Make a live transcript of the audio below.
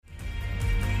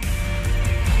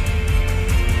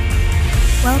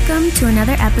Welcome to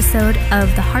another episode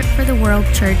of the Heart for the World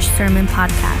Church Sermon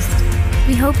Podcast.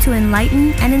 We hope to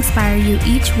enlighten and inspire you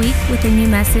each week with a new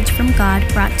message from God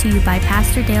brought to you by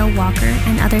Pastor Dale Walker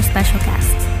and other special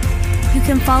guests. You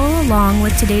can follow along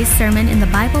with today's sermon in the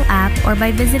Bible app or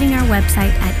by visiting our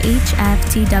website at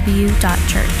hftw.church.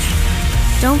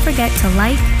 Don't forget to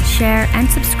like, share, and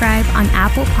subscribe on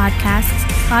Apple Podcasts,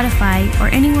 Spotify, or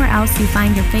anywhere else you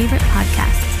find your favorite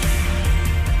podcasts.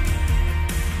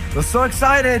 We're so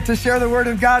excited to share the Word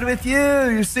of God with you.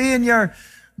 You see in your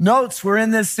notes, we're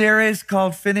in this series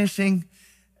called Finishing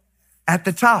at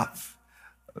the Top,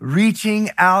 reaching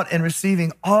out and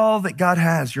receiving all that God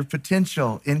has, your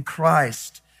potential in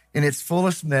Christ in its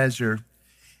fullest measure.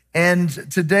 And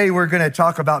today we're going to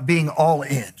talk about being all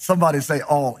in. Somebody say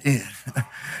all in.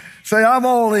 Say, I'm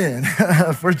all in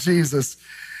for Jesus.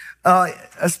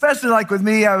 Especially like with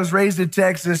me, I was raised in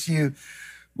Texas. You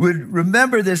would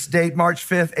remember this date, March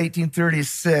 5th,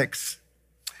 1836.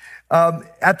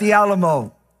 At the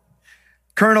Alamo,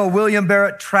 Colonel William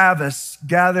Barrett Travis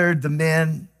gathered the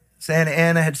men. Santa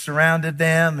Anna had surrounded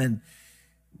them and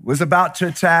was about to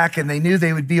attack, and they knew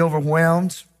they would be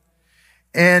overwhelmed.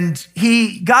 And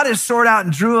he got his sword out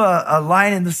and drew a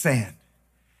line in the sand.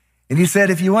 And he said,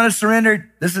 if you want to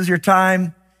surrender, this is your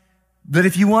time. But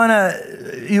if you want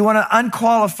to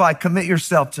unqualified, commit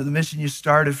yourself to the mission you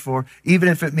started for, even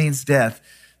if it means death,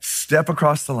 step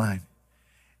across the line.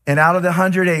 And out of the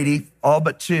 180, all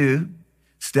but two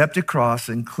stepped across,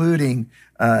 including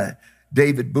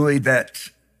David Bowie, that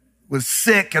was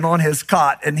sick and on his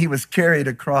cot, and he was carried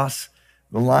across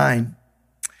the line.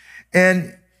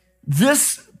 And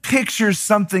this pictures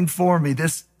something for me,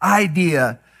 this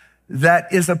idea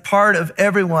that is a part of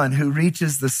everyone who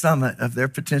reaches the summit of their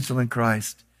potential in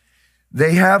Christ.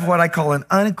 They have what I call an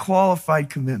unqualified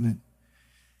commitment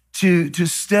to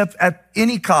step at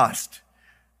any cost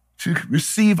to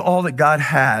receive all that God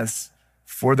has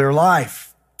for their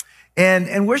life.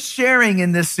 And we're sharing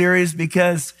in this series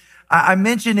because I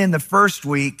mentioned in the first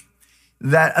week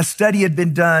that a study had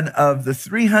been done of the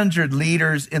 300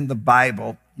 leaders in the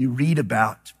Bible you read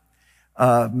about,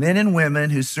 men and women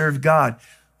who served God.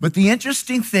 But the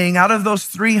interesting thing, out of those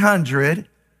 300,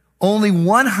 only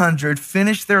 100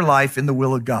 finished their life in the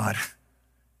will of God.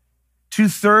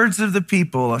 2/3 of the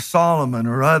people, Solomon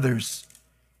or others,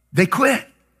 they quit.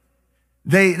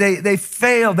 They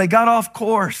failed. They got off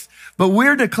course. But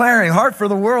we're declaring, Heart for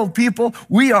the World people,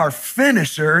 we are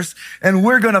finishers, and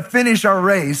we're going to finish our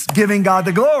race giving God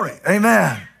the glory.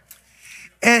 Amen.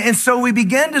 And so we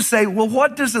began to say, well,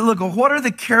 what does it look like? What are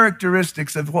the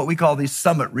characteristics of what we call these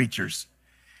summit reachers?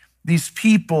 These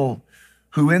people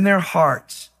who in their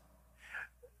hearts,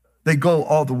 they go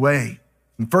all the way.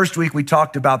 And first week we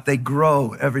talked about they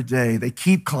grow every day. They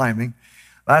keep climbing.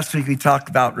 Last week we talked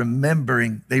about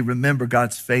remembering. They remember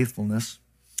God's faithfulness.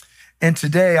 And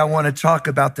today I want to talk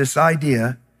about this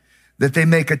idea that they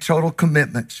make a total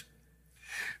commitment.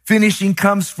 Finishing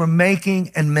comes from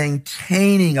making and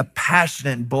maintaining a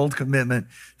passionate and bold commitment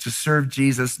to serve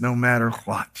Jesus no matter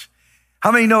what.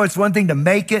 How many know it's one thing to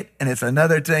make it and it's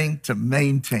another thing to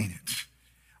maintain it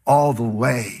all the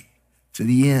way to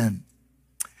the end?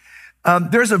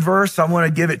 There's a verse, I want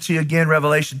to give it to you again,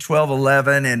 Revelation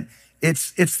 12:11, and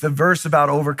it's the verse about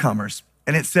overcomers.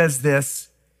 And it says this,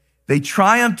 they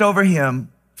triumphed over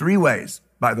him 3 ways,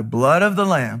 by the blood of the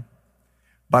Lamb,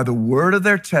 by the word of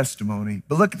their testimony.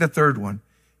 But look at the third one.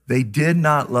 They did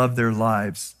not love their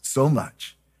lives so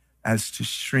much as to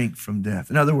shrink from death.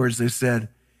 In other words, they said,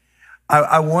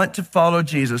 I want to follow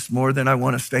Jesus more than I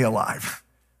want to stay alive.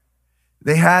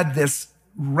 They had this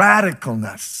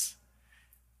radicalness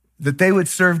that they would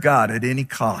serve God at any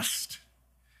cost.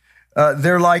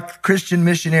 They're like Christian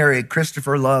missionary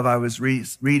Christopher Love I was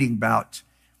reading about.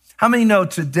 How many know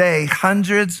today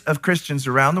hundreds of Christians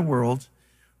around the world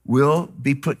will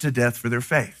be put to death for their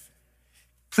faith?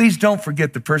 Please don't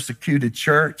forget the persecuted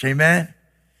church, amen?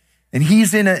 And he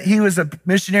was a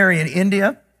missionary in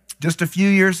India just a few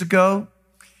years ago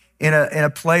in a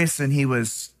place, and he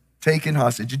was taken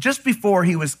hostage. And just before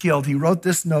he was killed, he wrote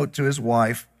this note to his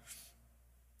wife.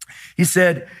 He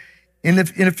said, in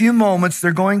a few moments,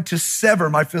 they're going to sever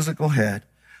my physical head,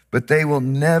 but they will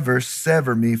never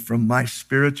sever me from my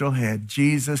spiritual head,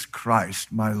 Jesus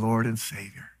Christ, my Lord and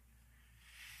Savior.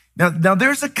 Now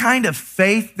there's a kind of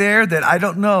faith there that I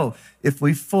don't know if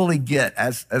we fully get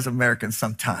as Americans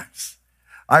sometimes.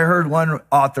 I heard one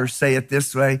author say it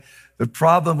this way, the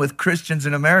problem with Christians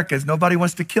in America is nobody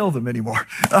wants to kill them anymore.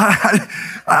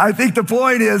 I think the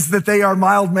point is that they are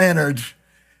mild-mannered.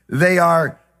 They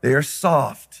are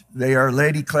soft. They are,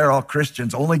 they declare all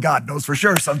Christians. Only God knows for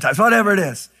sure sometimes, whatever it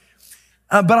is.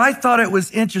 But I thought it was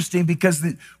interesting because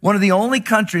one of the only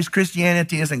countries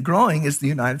Christianity isn't growing is the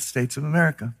United States of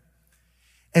America.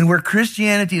 And where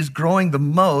Christianity is growing the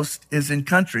most is in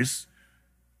countries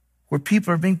where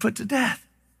people are being put to death.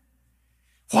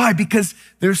 Why? Because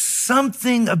there's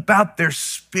something about their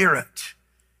spirit.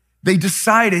 They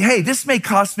decided, hey, this may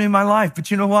cost me my life, but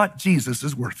you know what? Jesus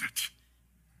is worth it.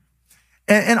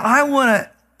 And I want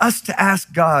us to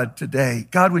ask God today,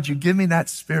 God, would you give me that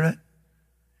spirit?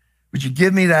 Would you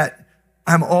give me that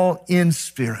I'm all in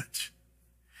spirit?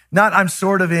 Not I'm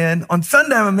sort of in. On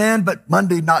Sunday I'm in, but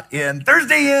Monday not in.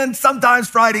 Thursday in, sometimes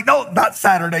Friday. No, not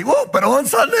Saturday. Whoa, but on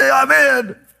Sunday I'm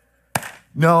in.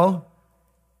 No.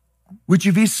 Would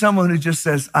you be someone who just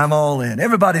says, I'm all in?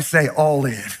 Everybody say all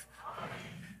in.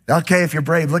 Okay, if you're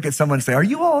brave, look at someone and say, are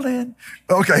you all in?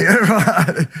 Okay,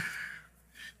 everybody.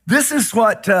 This is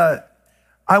what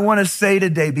I want to say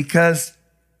today, because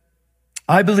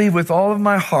I believe with all of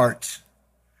my heart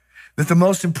that the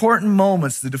most important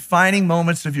moments, the defining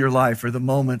moments of your life are the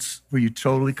moments where you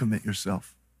totally commit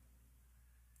yourself.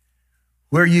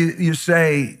 Where you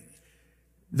say,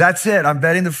 that's it, I'm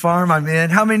betting the farm, I'm in.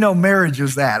 How many know marriage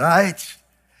is that, right?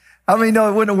 How many know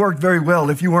it wouldn't have worked very well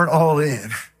if you weren't all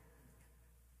in?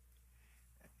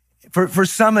 For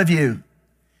some of you,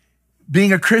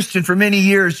 being a Christian for many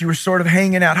years, you were sort of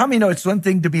hanging out. How many know it's one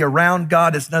thing to be around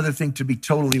God, it's another thing to be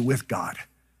totally with God?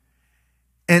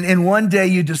 And one day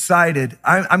you decided,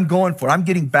 I'm going for it. I'm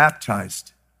getting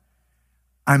baptized.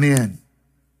 I'm in.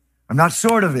 I'm not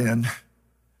sort of in.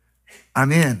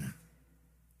 I'm in.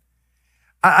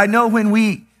 I know when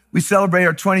we celebrate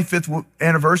our 25th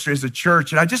anniversary as a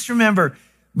church, and I just remember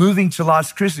moving to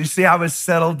Las Cruces. You see, I was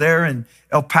settled there in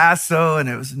El Paso, and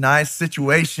it was a nice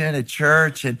situation at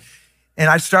church, and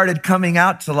I started coming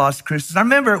out to Las Cruces. I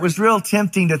remember it was real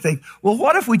tempting to think, well,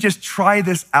 what if we just try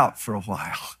this out for a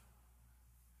while?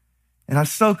 And I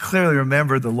so clearly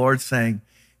remember the Lord saying,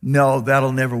 no,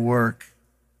 that'll never work.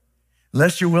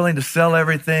 Unless you're willing to sell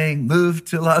everything, move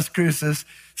to Las Cruces,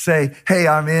 say, hey,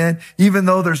 I'm in, even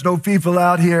though there's no people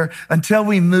out here, until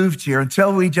we moved here,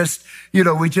 until we just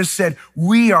said,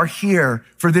 we are here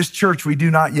for this church we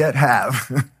do not yet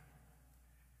have.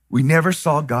 We never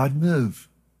saw God move.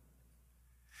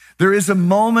 There is a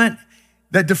moment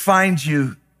that defines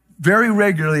you very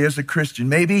regularly as a Christian.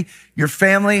 Maybe your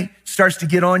family starts to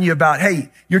get on you about, hey,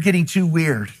 you're getting too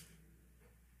weird.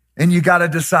 And you got to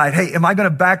decide, hey, am I going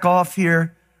to back off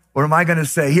here? Or am I going to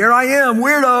say, here I am,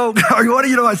 weirdo? What do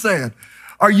you know I'm saying?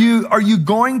 Are you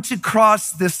going to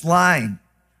cross this line?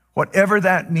 Whatever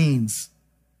that means.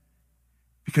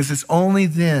 Because it's only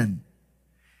then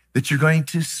that you're going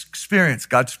to experience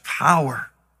God's power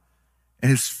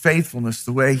and his faithfulness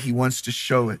the way he wants to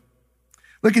show it.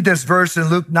 Look at this verse in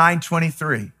Luke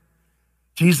 9:23.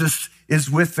 Jesus is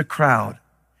with the crowd.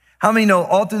 How many know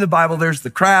all through the Bible there's the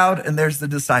crowd and there's the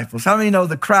disciples? How many know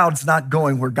the crowd's not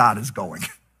going where God is going?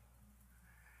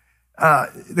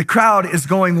 The crowd is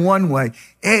going one way.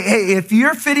 Hey, if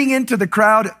you're fitting into the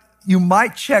crowd, you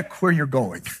might check where you're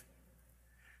going,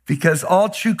 because all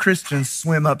true Christians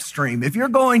swim upstream. If you're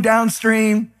going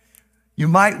downstream, you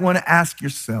might want to ask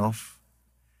yourself,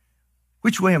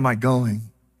 which way am I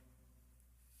going?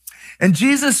 And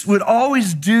Jesus would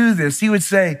always do this. He would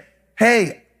say,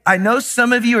 hey, I know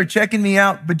some of you are checking me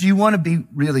out, but do you want to be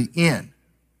really in?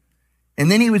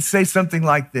 And then he would say something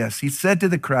like this. He said to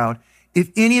the crowd, if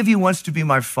any of you wants to be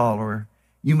my follower,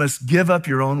 you must give up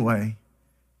your own way,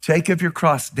 take up your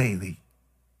cross daily.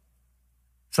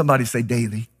 Somebody say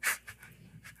daily.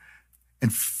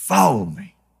 And follow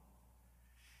me.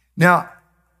 Now,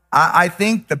 I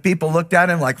think the people looked at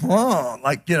him like, whoa,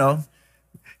 like,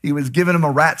 he was giving him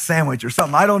a rat sandwich or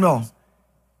something. I don't know.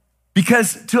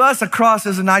 Because to us, a cross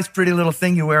is a nice, pretty little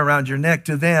thing you wear around your neck.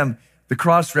 To them, the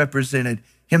cross represented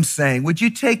him saying, would you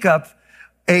take up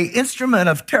an instrument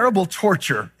of terrible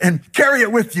torture and carry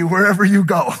it with you wherever you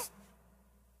go?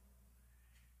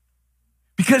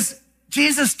 Because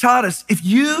Jesus taught us, if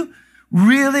you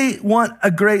really want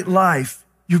a great life,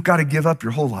 you've got to give up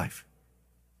your whole life.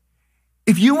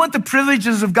 If you want the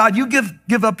privileges of God, you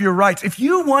give up your rights. If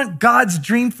you want God's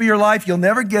dream for your life, you'll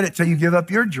never get it till you give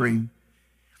up your dream.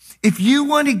 If you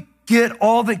want to get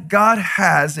all that God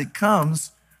has, it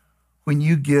comes when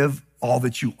you give all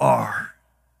that you are.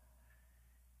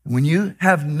 When you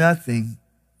have nothing,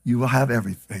 you will have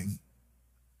everything.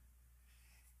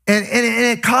 And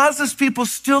it causes people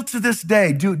still to this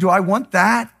day, do I want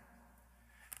that?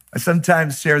 I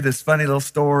sometimes share this funny little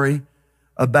story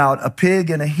about a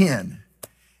pig and a hen.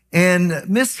 And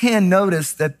Miss Hen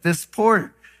noticed that this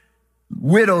poor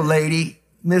widow lady,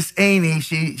 Miss Amy,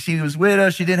 she was widow,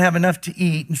 she didn't have enough to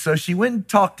eat. And so she went and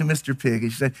talked to Mr. Pig.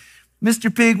 And she said,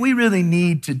 Mr. Pig, we really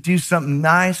need to do something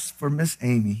nice for Miss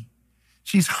Amy.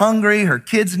 She's hungry, her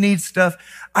kids need stuff.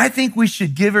 I think we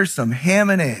should give her some ham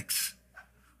and eggs.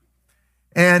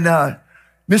 And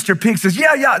Mr. Pig says,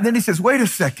 yeah. And then he says, wait a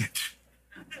second.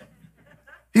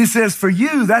 He says, for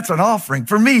you, that's an offering.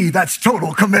 For me, that's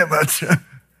total commitment.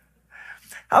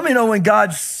 How many know when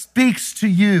God speaks to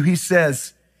you, he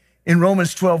says in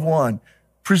Romans 12:1,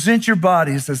 present your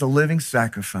bodies as a living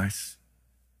sacrifice.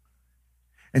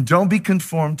 And don't be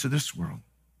conformed to this world.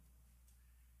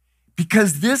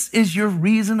 Because this is your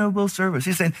reasonable service.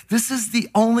 He's saying, this is the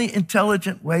only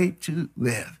intelligent way to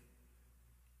live.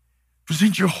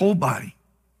 Present your whole body.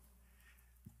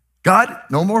 God,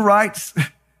 no more rights.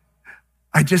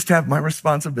 I just have my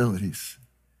responsibilities.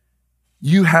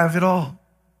 You have it all.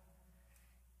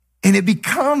 And it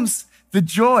becomes the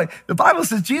joy. The Bible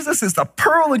says Jesus is the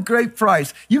pearl of great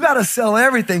price. You got to sell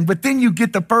everything, but then you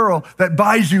get the pearl that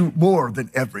buys you more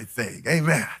than everything.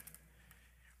 Amen.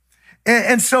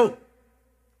 And so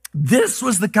this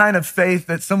was the kind of faith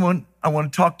that someone I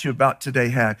want to talk to you about today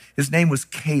had. His name was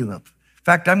Caleb. In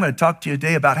fact, I'm going to talk to you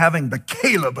today about having the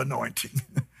Caleb anointing.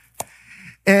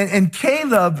 and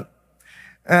Caleb,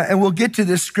 and we'll get to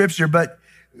this scripture, but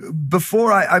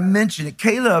before I mention it,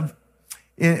 Caleb,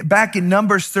 back in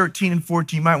Numbers 13 and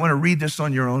 14, you might want to read this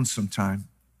on your own sometime.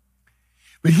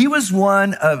 But he was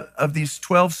one of these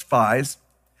 12 spies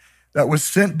that was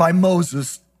sent by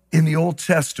Moses in the Old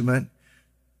Testament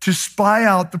to spy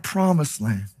out the promised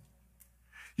land.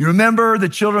 You remember the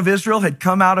children of Israel had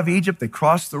come out of Egypt. They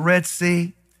crossed the Red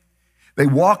Sea. They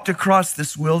walked across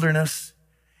this wilderness.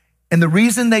 And the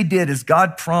reason they did is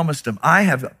God promised them, I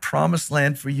have a promised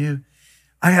land for you.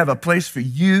 I have a place for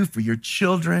you, for your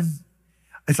children.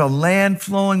 It's a land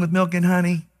flowing with milk and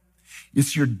honey.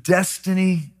 It's your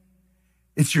destiny.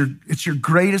 It's your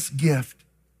greatest gift.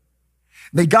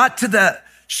 They got to the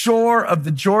shore of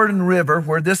the Jordan River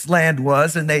where this land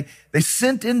was, and they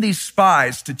sent in these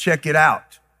spies to check it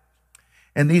out.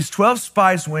 And these 12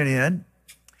 spies went in,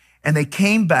 and they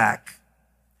came back.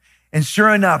 And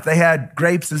sure enough, they had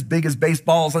grapes as big as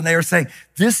baseballs, and they were saying,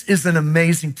 this is an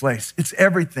amazing place. It's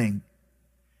everything.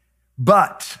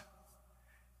 But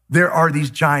there are these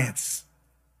giants.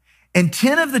 And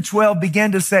 10 of the 12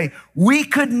 began to say, we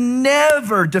could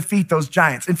never defeat those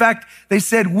giants. In fact, they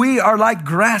said, we are like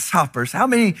grasshoppers. How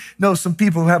many know some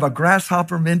people who have a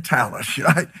grasshopper mentality,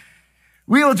 right?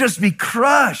 We will just be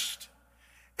crushed.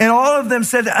 And all of them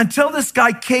said, until this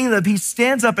guy Caleb, he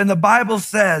stands up, and the Bible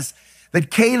says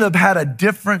that Caleb had a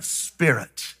different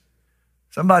spirit.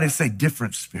 Somebody say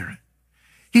different spirit.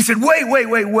 He said,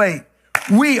 wait.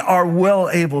 We are well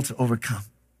able to overcome.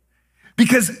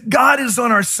 Because God is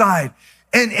on our side.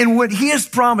 And what he has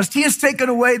promised, he has taken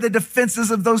away the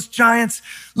defenses of those giants.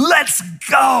 Let's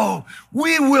go.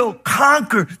 We will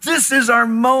conquer. This is our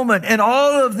moment. And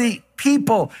all of the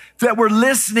people that were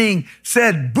listening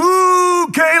said,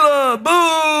 boo, Caleb,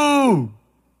 boo.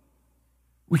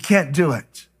 We can't do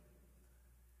it.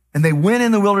 And they went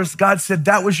in the wilderness. God said,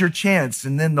 that was your chance.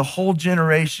 And then the whole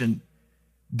generation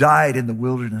died in the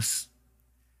wilderness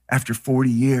after 40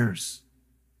 years.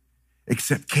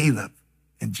 Except Caleb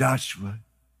and Joshua.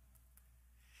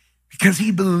 Because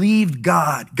he believed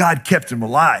God, God kept him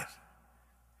alive.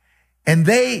 And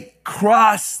they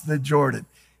cross the Jordan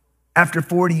after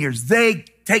 40 years. They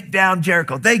take down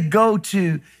Jericho. They go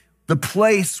to the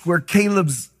place where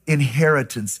Caleb's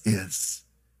inheritance is.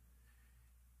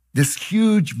 This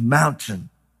huge mountain.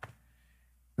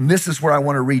 And this is where I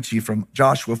want to read to you from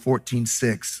Joshua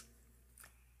 14:6.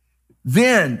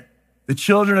 Then the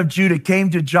children of Judah came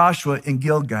to Joshua in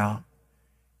Gilgal,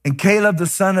 and Caleb, the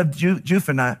son of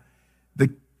Jephunneh,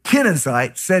 the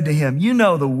Kenizzite, said to him, you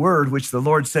know the word which the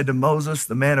Lord said to Moses,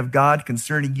 the man of God,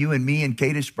 concerning you and me in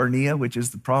Kadesh Barnea, which is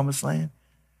the promised land.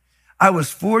 I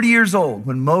was 40 years old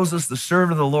when Moses, the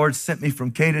servant of the Lord, sent me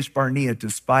from Kadesh Barnea to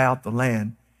spy out the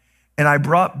land, and I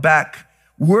brought back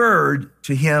word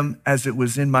to him as it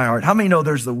was in my heart. How many know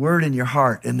there's the word in your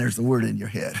heart and there's the word in your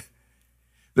head?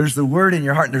 There's the word in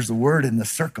your heart and there's the word in the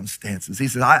circumstances. He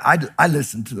said, I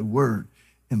listened to the word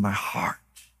in my heart.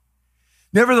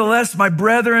 Nevertheless, my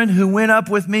brethren who went up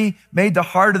with me made the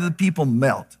heart of the people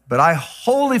melt, but I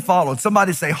wholly followed.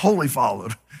 Somebody say wholly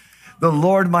followed the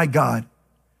Lord my God.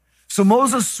 So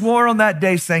Moses swore on that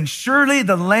day saying, surely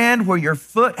the land where your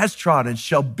foot has trodden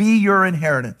shall be your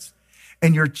inheritance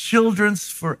and your children's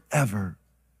forever,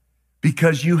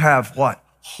 because you have what?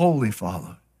 Wholly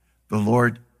followed the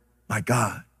Lord my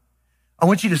God. I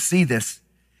want you to see this.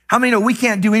 How many know we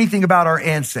can't do anything about our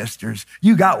ancestors?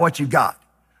 You got what you got,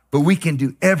 but we can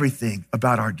do everything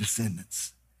about our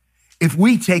descendants. If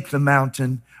we take the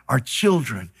mountain, our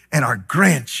children and our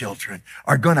grandchildren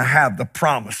are going to have the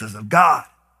promises of God.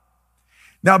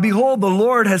 Now, behold, the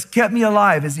Lord has kept me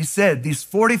alive, as he said, these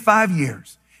 45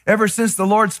 years, ever since the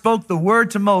Lord spoke the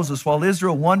word to Moses while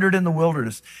Israel wandered in the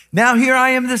wilderness. Now here I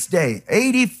am this day,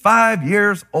 85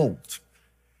 years old.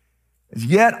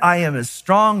 Yet I am as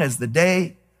strong as the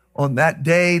day on that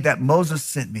day that Moses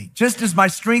sent me. Just as my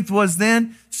strength was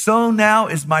then, so now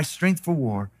is my strength for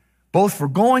war, both for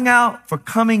going out, for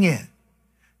coming in.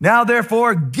 Now,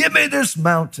 therefore, give me this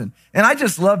mountain. And I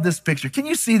just love this picture. Can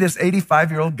you see this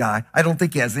 85-year-old guy? I don't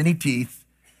think he has any teeth.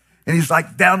 And he's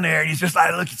like down there, and he's just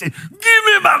like, look, he said, give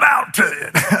me my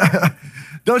mountain.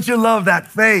 Don't you love that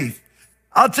faith?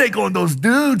 I'll take on those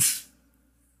dudes.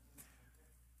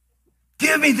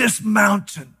 Give me this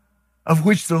mountain of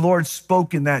which the Lord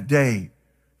spoke in that day.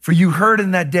 For you heard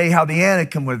in that day how the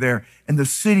Anakim were there, and the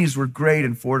cities were great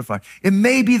and fortified. It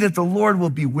may be that the Lord will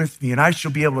be with me, and I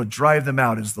shall be able to drive them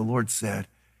out, as the Lord said.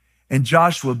 And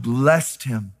Joshua blessed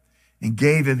him and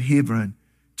gave him Hebron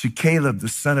to Caleb, the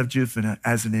son of Jephunneh,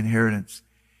 as an inheritance.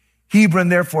 Hebron,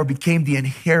 therefore, became the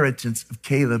inheritance of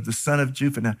Caleb, the son of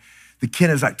Jephunneh, the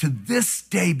Kenizzite, to this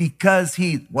day, because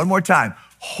he, one more time,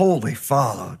 wholly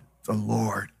followed the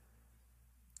Lord.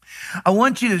 I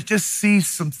want you to just see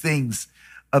some things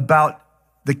about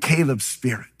the Caleb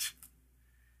spirit.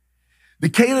 The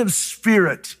Caleb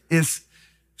spirit is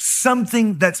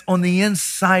something that's on the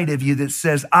inside of you that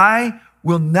says, I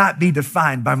will not be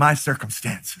defined by my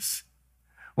circumstances.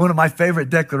 One of my favorite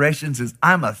declarations is,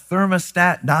 I'm a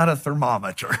thermostat, not a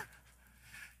thermometer.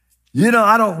 You know,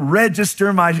 I don't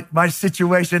register my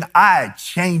situation. I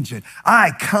change it.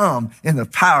 I come in the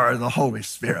power of the Holy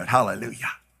Spirit.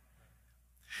 Hallelujah.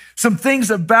 Some things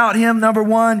about him. Number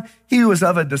one, he was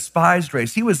of a despised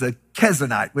race. He was a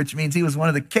Kenizzite, which means he was one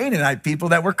of the Canaanite people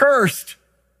that were cursed.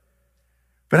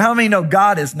 But how many know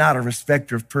God is not a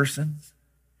respecter of persons?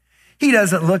 He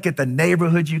doesn't look at the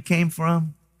neighborhood you came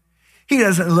from. He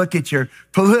doesn't look at your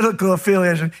political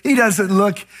affiliation. He doesn't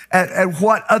look at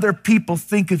what other people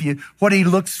think of you, what he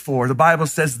looks for. The Bible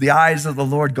says the eyes of the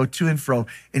Lord go to and fro,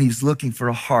 and he's looking for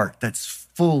a heart that's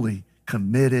fully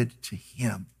committed to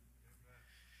him.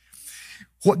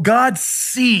 What God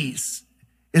sees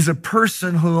is a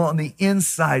person who on the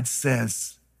inside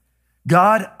says,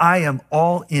 God, I am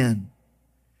all in.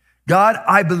 God,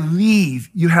 I believe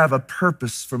you have a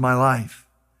purpose for my life.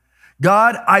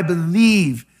 God, I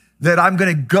believe that I'm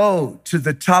going to go to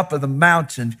the top of the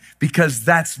mountain because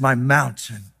that's my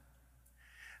mountain.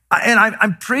 And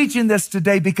I'm preaching this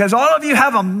today because all of you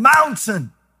have a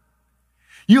mountain.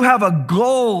 You have a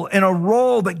goal and a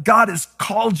role that God has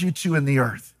called you to in the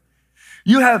earth.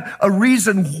 You have a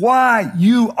reason why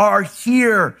you are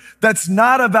here that's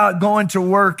not about going to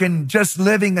work and just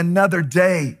living another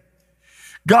day.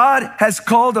 God has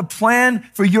called a plan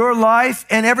for your life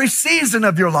and every season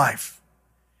of your life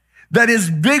that is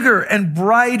bigger and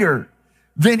brighter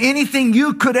than anything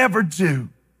you could ever do.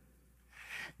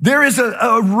 There is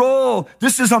a role.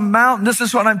 This is a mountain. This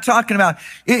is what I'm talking about.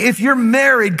 If you're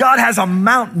married, God has a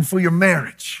mountain for your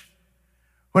marriage.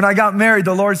 When I got married,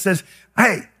 the Lord says,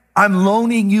 hey, I'm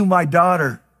loaning you my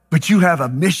daughter, but you have a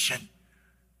mission.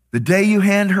 The day you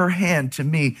hand her hand to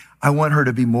me, I want her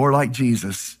to be more like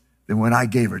Jesus than when I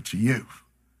gave her to you.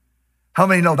 How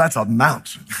many know that's a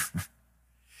mountain?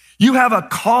 You have a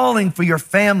calling for your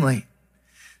family.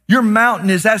 Your mountain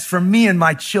is, as for me and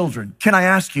my children. Can I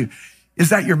ask you, is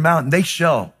that your mountain? They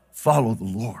shall follow the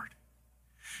Lord.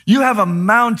 You have a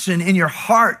mountain in your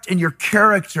heart and your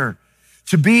character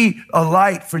to be a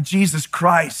light for Jesus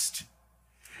Christ.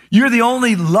 You're the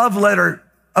only love letter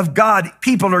of God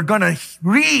people are going to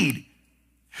read.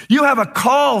 You have a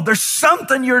call. There's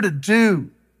something you're to do.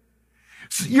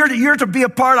 You're to be a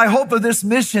part, I hope, of this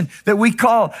mission that we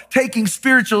call taking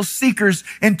spiritual seekers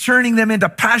and turning them into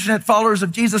passionate followers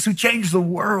of Jesus who change the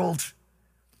world.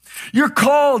 You're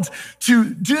called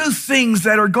to do things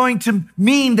that are going to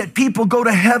mean that people go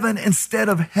to heaven instead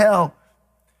of hell.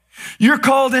 You're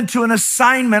called into an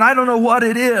assignment. I don't know what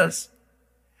it is.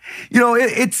 You know,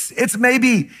 it's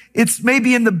maybe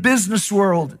in the business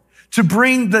world to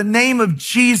bring the name of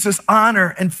Jesus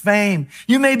honor and fame.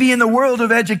 You may be in the world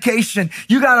of education.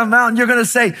 You got a mountain. You're going to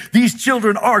say, these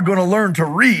children are going to learn to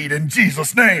read in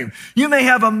Jesus' name. You may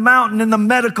have a mountain in the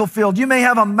medical field. You may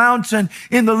have a mountain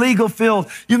in the legal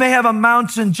field. You may have a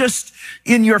mountain just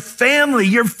in your family.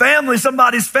 Your family,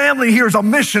 somebody's family here is a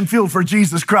mission field for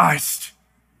Jesus Christ.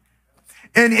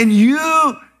 And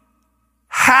you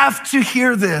have to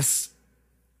hear this.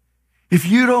 If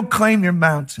you don't claim your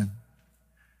mountain,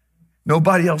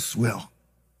 nobody else will.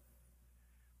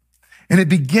 And it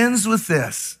begins with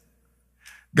this.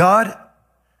 God,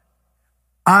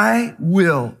 I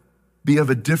will be of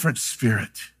a different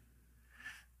spirit.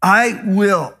 I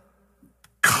will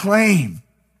claim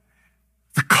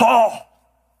the call.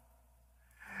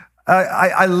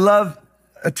 I love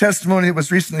a testimony that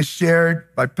was recently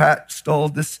shared by Pat Stoll.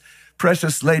 This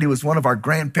precious lady was one of our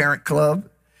grandparent club.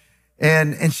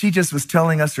 And she just was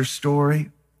telling us her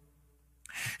story.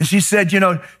 And she said,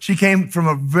 she came from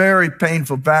a very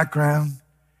painful background.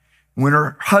 When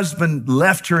her husband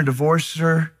left her and divorced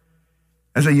her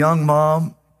as a young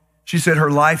mom, she said her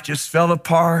life just fell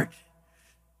apart.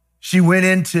 She went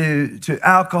into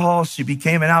alcohol. She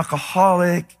became an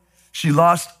alcoholic. She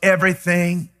lost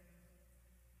everything.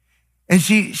 And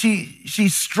she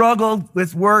struggled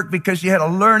with work because she had a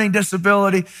learning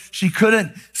disability. She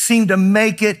couldn't seem to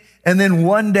make it. And then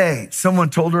one day, someone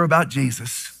told her about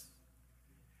Jesus.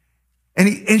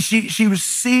 And she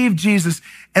received Jesus.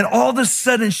 And all of a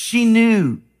sudden, she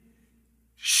knew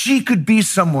she could be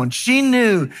someone. She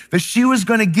knew that she was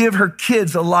going to give her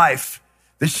kids a life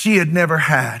that she had never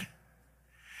had.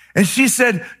 And she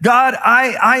said, God,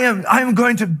 I am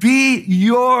going to be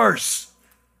yours.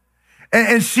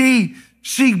 And she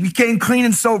became clean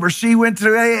and sober. She went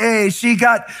to AA. She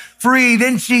got free.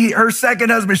 Then her second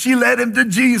husband, she led him to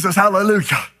Jesus.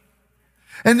 Hallelujah.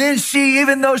 And then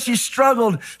even though she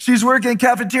struggled, she's working in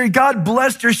cafeteria. God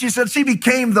blessed her. She said she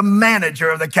became the manager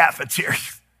of the cafeteria.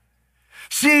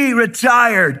 She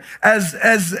retired as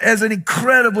an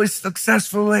incredibly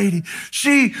successful lady.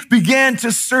 She began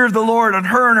to serve the Lord, and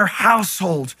her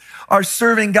household are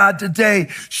serving God today.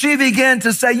 She began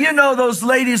to say, those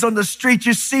ladies on the street,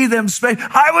 you see them.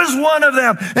 I was one of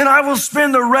them, and I will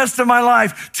spend the rest of my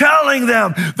life telling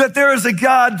them that there is a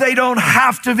God. They don't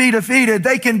have to be defeated.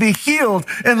 They can be healed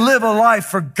and live a life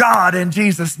for God in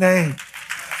Jesus' name.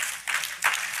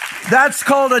 That's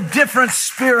called a different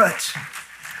spirit.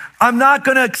 I'm not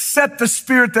going to accept the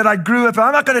spirit that I grew up in.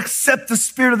 I'm not going to accept the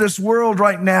spirit of this world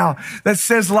right now that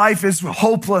says life is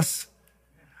hopeless.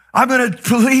 I'm going to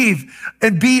believe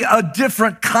and be a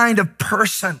different kind of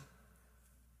person.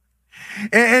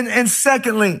 And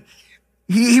secondly,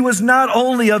 he was not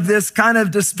only of this kind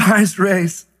of despised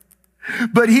race,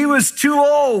 but he was too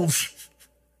old.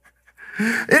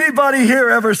 Anybody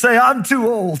here ever say, I'm too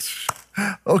old?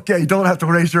 Okay, don't have to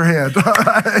raise your hand. All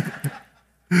right.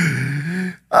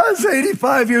 I was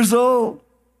 85 years old.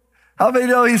 How many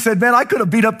know he said, man, I could have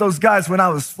beat up those guys when I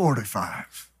was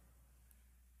 45.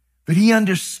 But he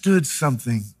understood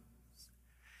something.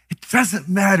 It doesn't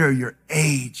matter your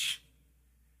age.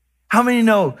 How many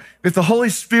know if the Holy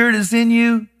Spirit is in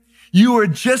you, you are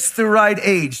just the right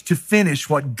age to finish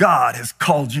what God has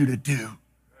called you to do.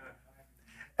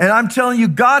 And I'm telling you,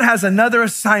 God has another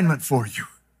assignment for you.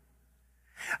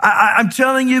 I'm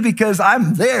telling you because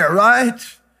I'm there, right?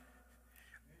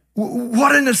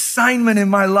 What an assignment in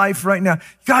my life right now.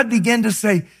 God began to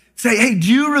say, hey,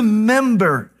 do you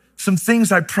remember some things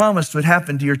I promised would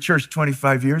happen to your church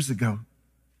 25 years ago?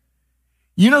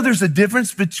 There's a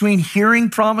difference between hearing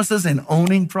promises and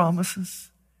owning promises.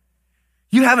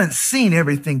 You haven't seen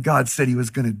everything God said he was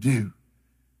going to do.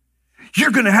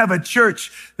 You're going to have a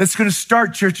church that's going to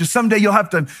start churches. Someday you'll have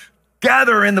to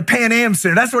gather in the Pan Am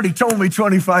Center. That's what he told me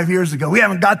 25 years ago. We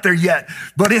haven't got there yet,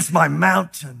 but it's my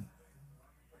mountain.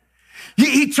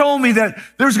 He told me that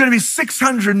there's going to be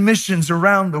 600 missions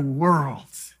around the world.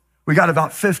 We got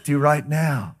about 50 right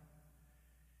now.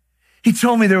 He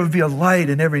told me there would be a light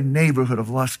in every neighborhood of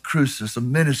Las Cruces, a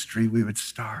ministry we would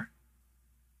start.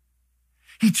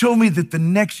 He told me that the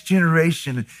next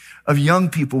generation of young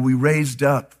people we raised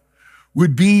up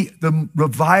would be the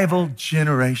revival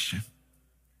generation.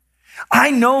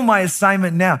 I know my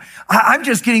assignment now. I'm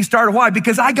just getting started. Why?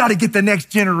 Because I got to get the next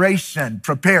generation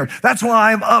prepared. That's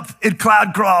why I'm up at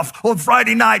Cloudcroft on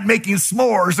Friday night making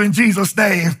s'mores in Jesus'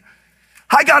 name.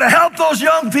 I got to help those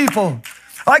young people.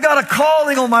 I got a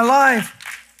calling on my life.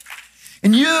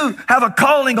 And you have a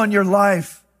calling on your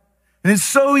life. And it's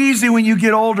so easy when you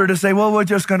get older to say, well, we're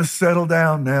just going to settle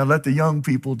down now. Let the young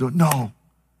people do it. No,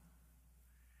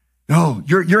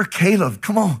 you're Caleb.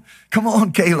 Come on,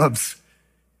 Calebs.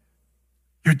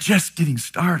 You're just getting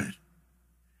started.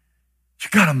 You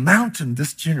got a mountain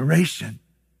this generation.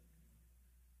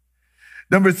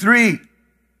 Number 3,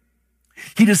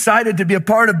 he decided to be a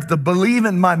part of the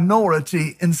believing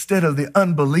minority instead of the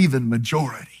unbelieving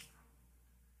majority.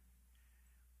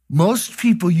 Most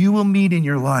people you will meet in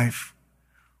your life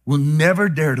will never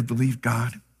dare to believe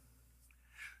God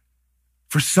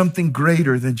for something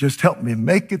greater than just help me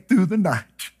make it through the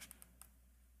night.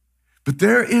 But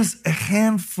there is a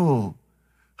handful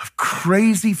of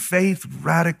crazy faith,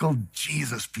 radical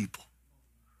Jesus people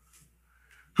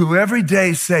who every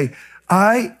day say,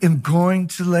 I am going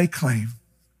to lay claim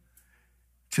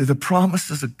to the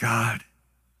promises of God.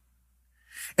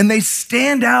 And they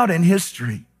stand out in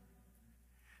history.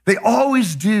 They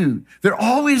always do. They're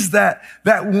always that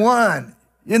one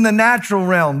in the natural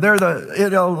realm. They're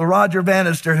the Roger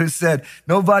Bannister who said,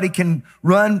 nobody can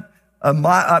run a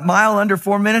mile under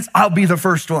 4 minutes. I'll be the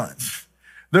first ones.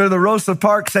 They're the Rosa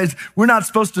Parks says, we're not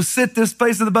supposed to sit this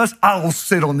place of the bus. I'll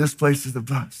sit on this place of the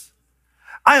bus.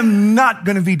 I am not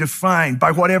going to be defined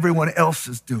by what everyone else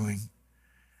is doing.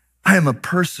 I am a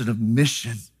person of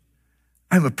mission.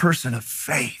 I'm a person of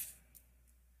faith.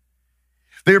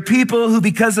 There are people who,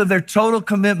 because of their total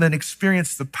commitment,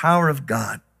 experience the power of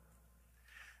God.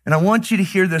 And I want you to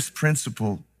hear this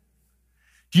principle.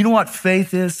 Do you know what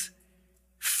faith is?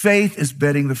 Faith is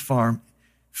betting the farm.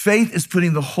 Faith is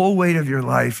putting the whole weight of your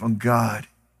life on God.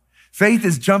 Faith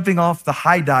is jumping off the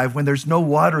high dive when there's no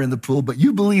water in the pool, but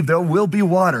you believe there will be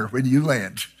water when you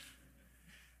land.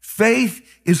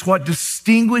 Faith is what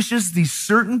distinguishes these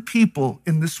certain people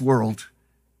in this world.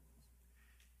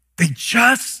 They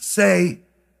just say,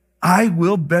 I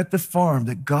will bet the farm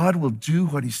that God will do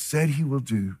what he said he will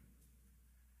do.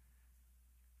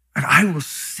 And I will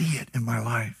see it in my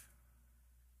life.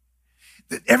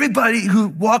 Everybody who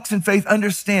walks in faith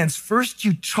understands first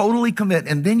you totally commit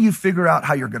and then you figure out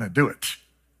how you're going to do it.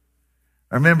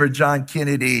 I remember John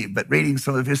Kennedy, but reading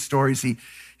some of his stories, he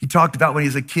talked about when he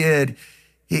was a kid,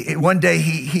 one day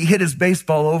he hit his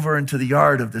baseball over into the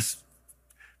yard of this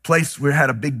place where it had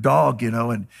a big dog,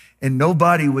 and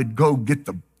nobody would go get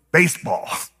the baseball.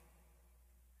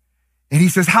 And he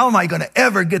says, how am I going to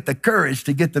ever get the courage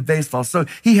to get the baseball? So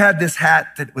he had this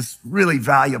hat that was really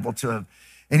valuable to him.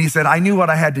 And he said, I knew what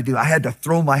I had to do. I had to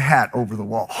throw my hat over the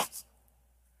wall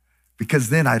because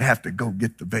then I'd have to go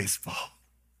get the baseball.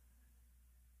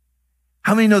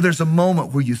 How many know there's a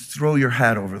moment where you throw your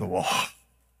hat over the wall?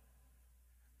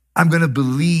 I'm going to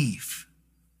believe.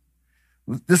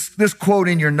 This quote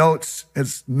in your notes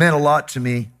has meant a lot to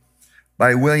me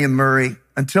by William Murray.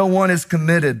 Until one is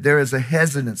committed, there is a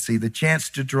hesitancy, the chance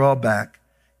to draw back,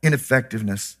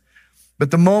 ineffectiveness.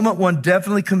 But the moment one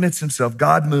definitely commits himself,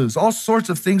 God moves. All sorts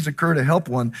of things occur to help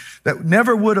one that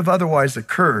never would have otherwise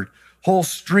occurred. Whole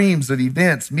streams of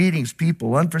events, meetings,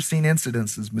 people, unforeseen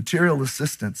incidences, material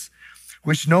assistance,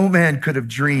 which no man could have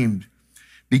dreamed,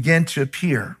 begin to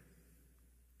appear.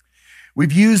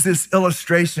 We've used this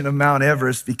illustration of Mount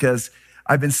Everest because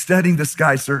I've been studying this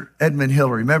guy, Sir Edmund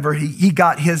Hillary. Remember, he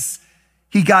got his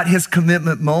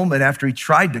commitment moment after he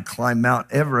tried to climb Mount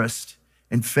Everest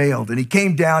and failed. And he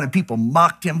came down and people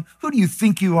mocked him. Who do you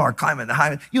think you are climbing the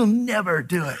high? You'll never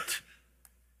do it.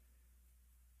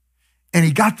 And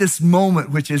he got this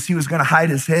moment, which is he was going to hide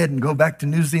his head and go back to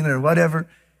New Zealand or whatever.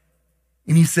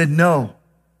 And he said, no.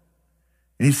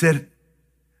 And he said,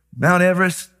 Mount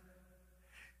Everest,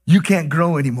 you can't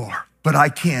grow anymore, but I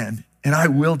can, and I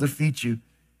will defeat you.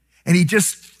 And he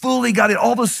just fully got it.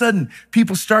 All of a sudden,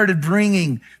 people started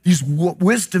bringing these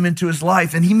wisdom into his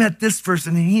life. And he met this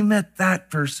person and he met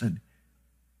that person.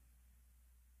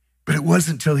 But it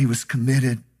wasn't until he was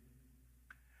committed.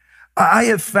 I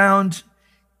have found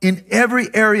in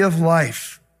every area of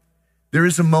life, there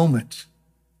is a moment.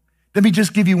 Let me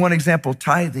just give you one example,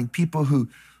 tithing, people who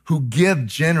give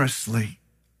generously.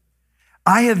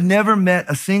 I have never met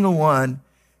a single one.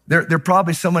 There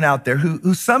probably someone out there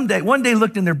who one day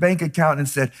looked in their bank account and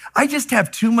said, I just have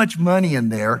too much money in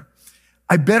there.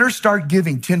 I better start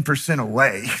giving 10%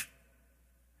 away.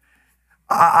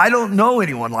 I don't know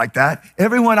anyone like that.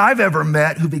 Everyone I've ever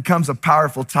met who becomes a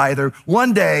powerful tither,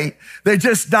 one day they're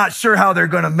just not sure how they're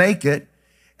going to make it.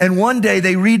 And one day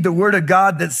they read the word of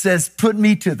God that says, put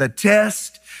me to the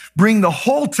test. Bring the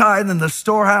whole tithe in the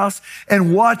storehouse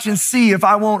and watch and see if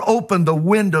I won't open the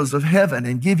windows of heaven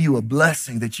and give you a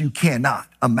blessing that you cannot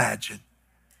imagine.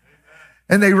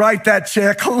 And they write that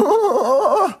check.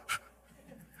 Oh,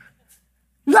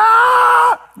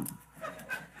 no.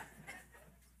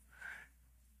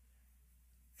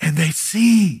 And they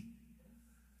see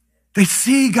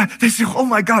God. They say, oh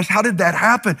my gosh, how did that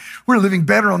happen? We're living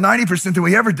better on 90% than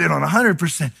we ever did on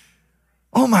 100%.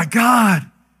 Oh my God.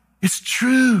 It's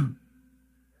true.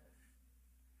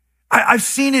 I've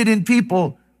seen it in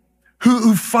people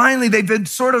who finally, they've been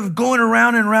sort of going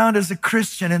around and around as a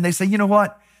Christian and they say, you know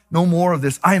what? No more of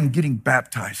this. I am getting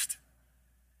baptized.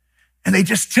 And they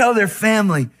just tell their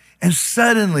family and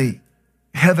suddenly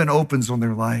heaven opens on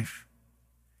their life.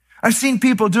 I've seen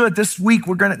people do it this week.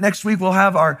 Next week we'll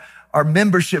have our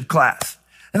membership class.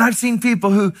 And I've seen people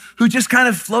who just kind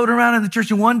of float around in the church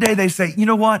and one day they say, you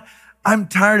know what? I'm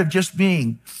tired of just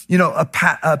being,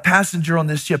 a passenger on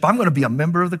this ship. I'm going to be a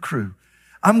member of the crew.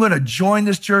 I'm going to join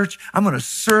this church. I'm going to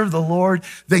serve the Lord.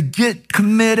 They get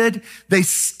committed. They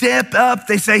step up.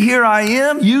 They say, here I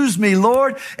am. Use me,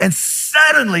 Lord. And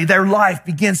suddenly their life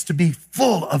begins to be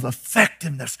full of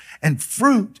effectiveness and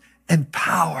fruit and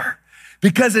power.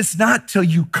 Because it's not till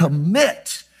you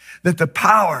commit that the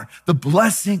power, the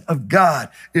blessing of God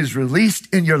is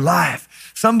released in your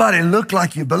life. Somebody look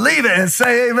like you believe it and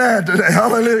say amen today.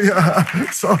 Hallelujah.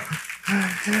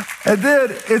 And then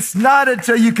it's not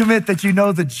until you commit that you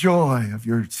know the joy of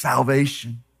your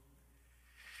salvation.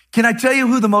 Can I tell you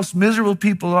who the most miserable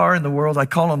people are in the world? I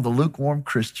call them the lukewarm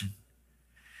Christian.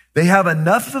 They have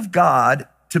enough of God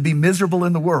to be miserable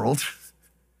in the world,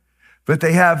 but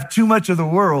they have too much of the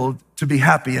world to be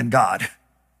happy in God.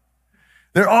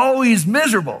 They're always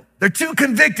miserable. They're too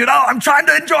convicted. Oh, I'm trying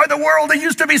to enjoy the world. It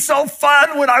used to be so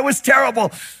fun when I was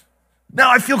terrible. Now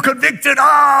I feel convicted.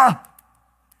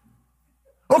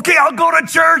 Okay, I'll go to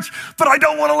church, but I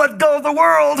don't want to let go of the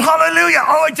world. Hallelujah.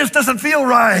 Oh, it just doesn't feel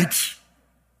right.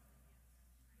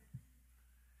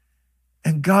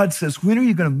 And God says, when are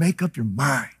you going to make up your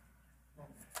mind?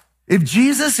 If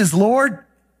Jesus is Lord,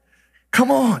 come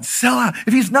on, sell out.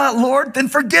 If he's not Lord, then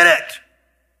forget it.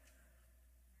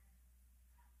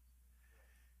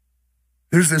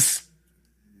 There's this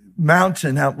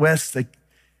mountain out west that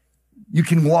you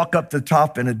can walk up the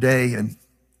top in a day. And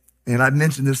I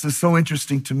mentioned this is so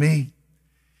interesting to me.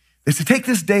 They say, take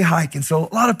this day hike. And so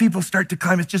a lot of people start to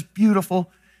climb. It's just beautiful.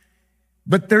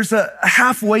 But there's a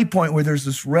halfway point where there's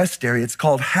this rest area. It's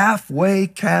called Halfway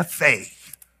Cafe.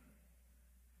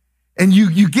 And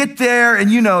you get there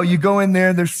and you go in there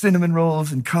and there's cinnamon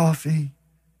rolls and coffee.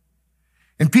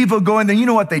 And people go in there, you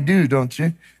know what they do, don't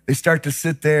you? They start to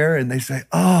sit there and they say,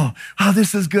 oh,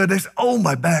 this is good. They say, oh,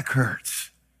 my back hurts.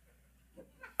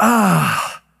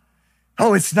 Oh,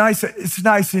 it's nice. It's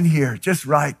nice in here, just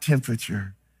right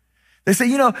temperature. They say,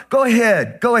 go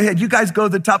ahead. You guys go to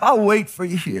the top. I'll wait for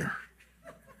you here.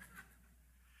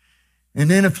 And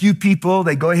then a few people,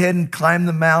 they go ahead and climb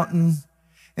the mountain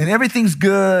and everything's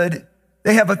good.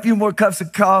 They have a few more cups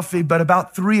of coffee, but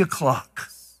about 3:00,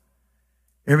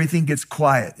 everything gets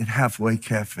quiet in Halfway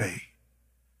Cafe.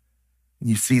 And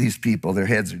you see these people, their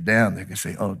heads are down. They're going to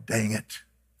say, oh, dang it.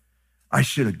 I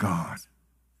should have gone.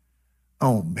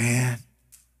 Oh, man.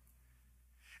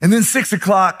 And then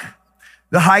 6:00,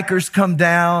 the hikers come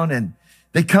down and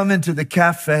they come into the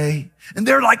cafe and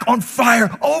they're like on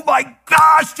fire. Oh my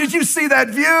gosh, did you see that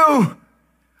view?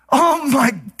 Oh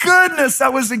my goodness,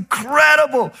 that was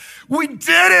incredible. We did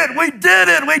it.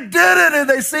 And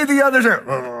they see the others there.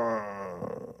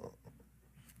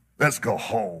 Let's go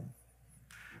home.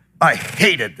 I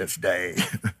hated this day.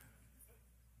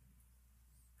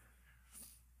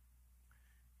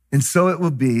 And so it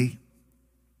will be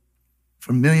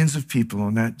for millions of people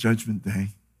on that judgment day.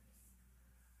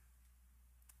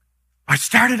 I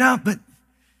started out, but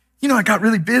I got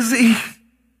really busy.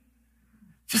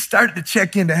 Just started to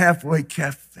check into Halfway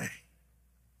Cafe.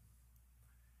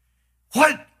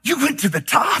 What? You went to the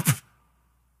top?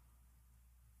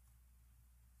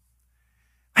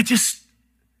 I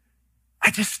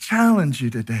just challenge you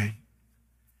today.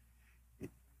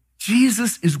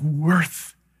 Jesus is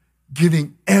worth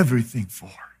giving everything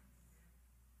for.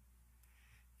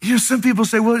 Some people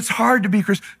say, well, it's hard to be a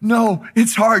Christian. No,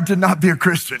 it's hard to not be a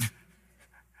Christian.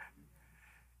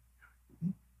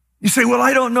 You say, well,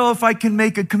 I don't know if I can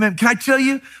make a commitment. Can I tell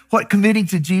you what committing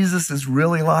to Jesus is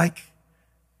really like?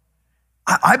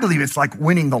 I believe it's like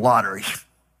winning the lottery.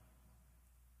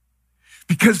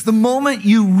 Because the moment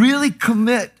you really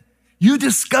commit, you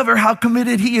discover how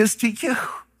committed he is to you.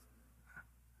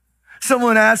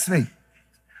 Someone asked me,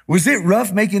 was it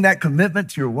rough making that commitment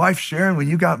to your wife, Sharon, when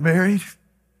you got married?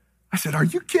 I said, are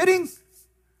you kidding?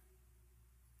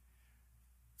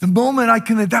 The moment I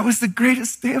committed, that was the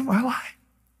greatest day of my life.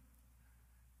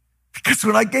 Because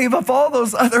when I gave up all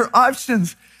those other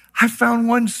options, I found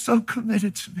one so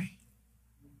committed to me.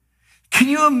 Can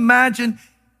you imagine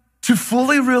to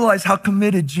fully realize how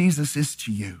committed Jesus is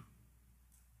to you?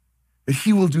 That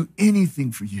he will do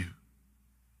anything for you.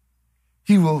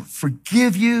 He will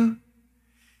forgive you.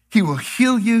 He will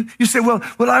heal you. You say, well,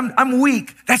 I'm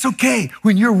weak. That's okay.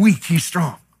 When you're weak, he's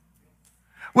strong.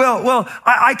 Well,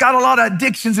 I got a lot of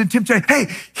addictions and temptation. Hey,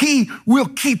 he will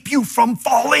keep you from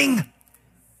falling.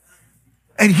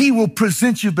 And he will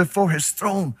present you before his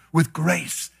throne with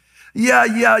grace. Yeah,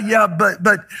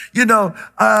 but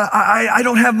I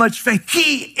don't have much faith.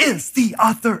 He is the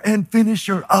author and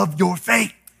finisher of your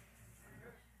faith.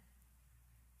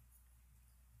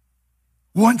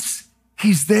 Once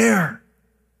he's there,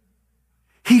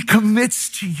 he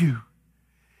commits to you.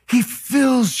 He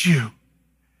fills you.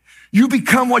 You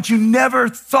become what you never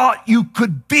thought you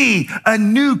could be, a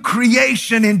new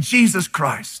creation in Jesus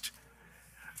Christ.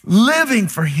 Living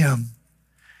for him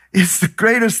is the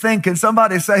greatest thing. Can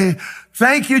somebody say,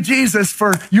 thank you, Jesus,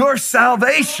 for your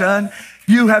salvation.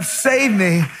 You have saved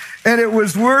me, and it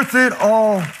was worth it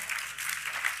all.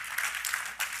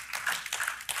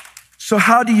 So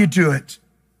how do you do it?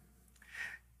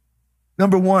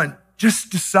 Number one,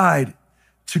 just decide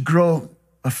to grow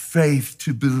a faith,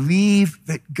 to believe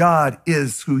that God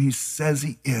is who he says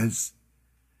he is.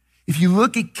 If you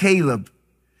look at Caleb,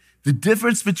 the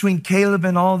difference between Caleb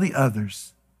and all the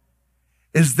others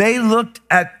is they looked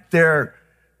at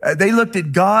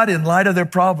God in light of their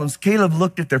problems. Caleb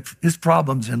looked at his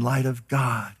problems in light of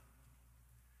God.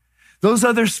 Those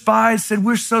other spies said,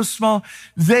 we're so small.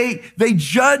 They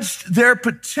judged their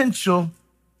potential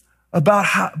by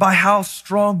how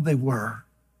strong they were.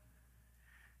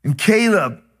 And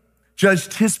Caleb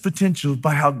judged his potential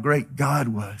by how great God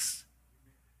was.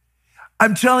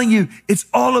 I'm telling you, it's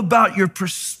all about your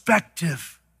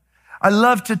perspective. I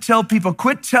love to tell people,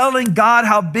 quit telling God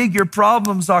how big your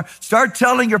problems are. Start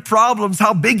telling your problems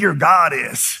how big your God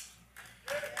is.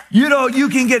 You know, you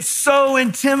can get so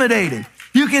intimidated.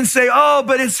 You can say, oh,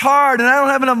 but it's hard and I don't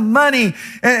have enough money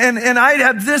and I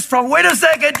have this problem. Wait a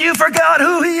second, you forgot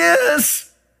who he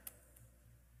is.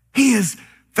 He is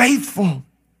faithful.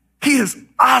 He is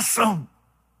awesome.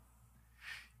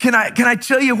 Can I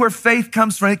tell you where faith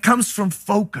comes from? It comes from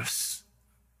focus.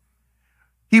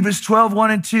 Hebrews 12,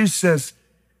 1 and 2 says,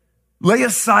 lay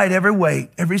aside every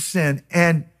weight, every sin,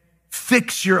 and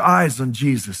fix your eyes on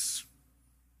Jesus.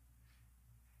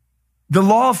 The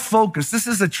law of focus, this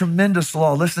is a tremendous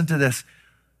law. Listen to this.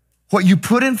 What you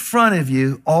put in front of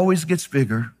you always gets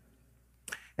bigger,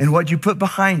 and what you put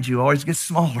behind you always gets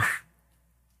smaller.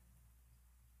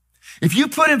 If you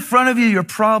put in front of you your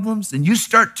problems and you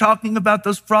start talking about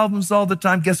those problems all the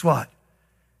time, guess what?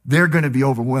 They're going to be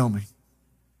overwhelming.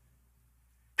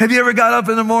 Have you ever got up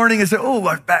in the morning and said, oh,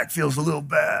 my back feels a little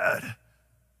bad.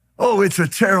 Oh, it's a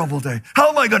terrible day. How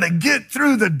am I going to get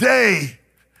through the day?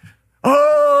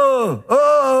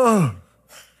 Oh.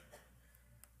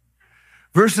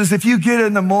 Versus if you get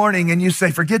in the morning and you say,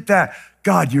 forget that.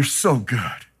 God, you're so good.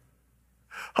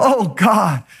 Oh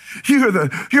God, you're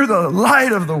the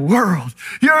light of the world.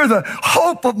 You're the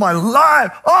hope of my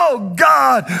life. Oh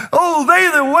God, oh, they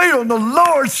that wait on the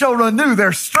Lord shall renew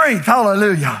their strength.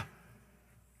 Hallelujah.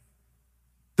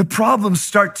 The problems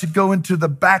start to go into the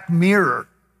back mirror.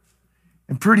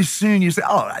 And pretty soon you say,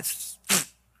 oh,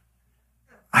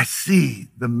 I see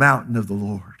the mountain of the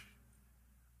Lord.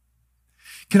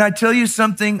 Can I tell you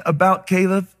something about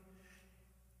Caleb?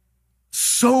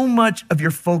 So much of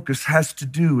your focus has to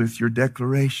do with your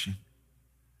declaration.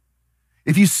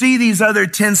 If you see these other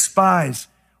 10 spies,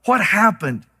 what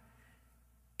happened?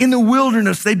 In the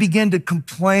wilderness, they begin to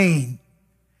complain.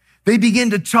 They begin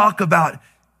to talk about,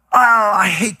 oh, I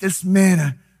hate this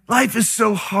manna. Life is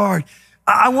so hard.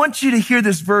 I want you to hear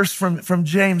this verse from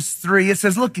James 3. It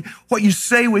says, look, what you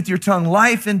say with your tongue,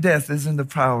 life and death is in the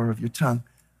power of your tongue.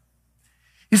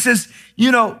 He says,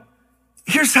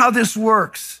 here's how this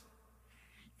works.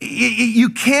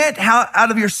 You can't, out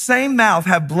of your same mouth,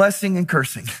 have blessing and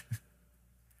cursing.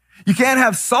 You can't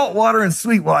have salt water and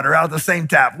sweet water out of the same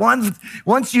tap.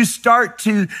 Once you start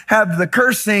to have the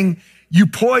cursing, you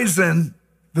poison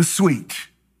the sweet.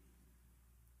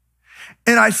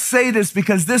 And I say this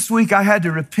because this week I had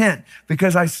to repent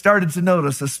because I started to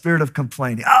notice a spirit of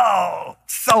complaining. Oh,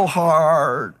 so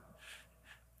hard.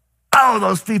 Oh,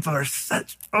 those people are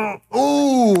such,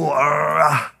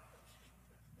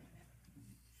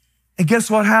 And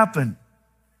guess what happened?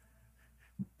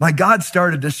 My God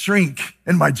started to shrink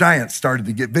and my giants started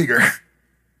to get bigger.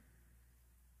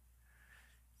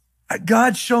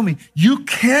 God showed me, you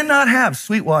cannot have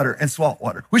sweet water and salt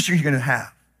water. Which are you going to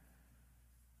have?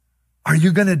 Are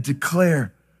you going to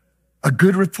declare a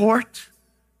good report?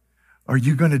 Or are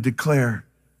you going to declare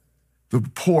the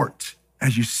report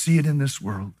as you see it in this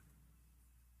world?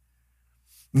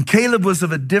 And Caleb was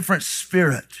of a different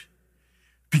spirit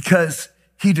because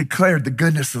he declared the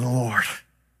goodness of the Lord.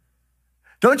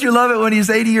 Don't you love it when he's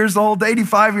 80 years old,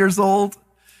 85 years old?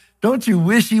 Don't you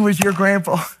wish he was your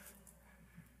grandpa?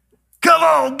 Come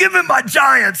on, give me my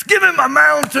giants, give me my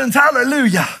mountains,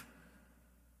 hallelujah.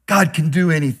 God can do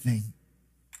anything.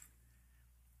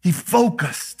 He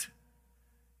focused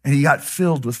and he got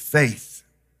filled with faith.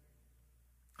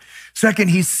 Second,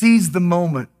 he seized the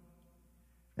moment.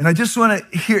 And I just want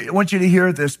you to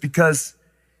hear this because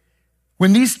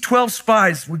when these 12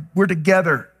 spies were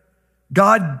together,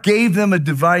 God gave them a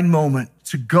divine moment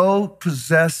to go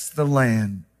possess the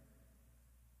land.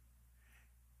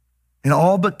 And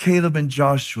all but Caleb and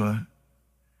Joshua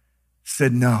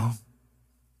said no.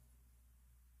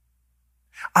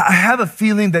 I have a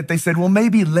feeling that they said, well,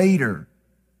 maybe later.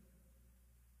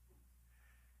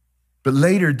 But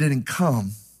later didn't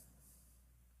come.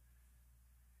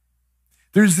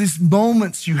 There's these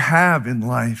moments you have in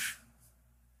life.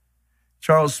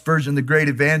 Charles Spurgeon, the great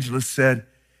evangelist, said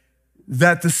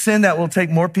that the sin that will take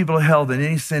more people to hell than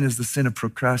any sin is the sin of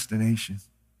procrastination.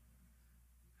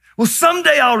 Well,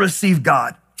 someday I'll receive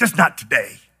God, just not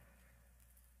today.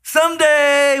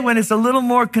 Someday, when it's a little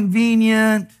more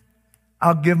convenient,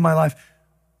 I'll give my life.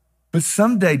 But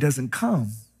someday doesn't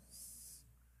come.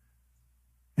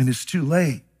 And it's too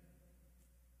late.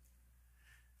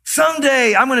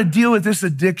 Someday I'm going to deal with this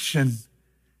addiction.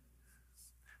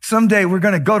 Someday we're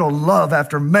going to go to love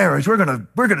after marriage. We're going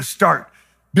to start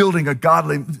building a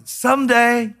godly.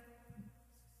 Someday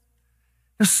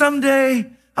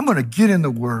I'm going to get in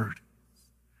the Word.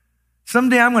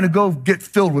 Someday I'm going to go get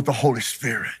filled with the Holy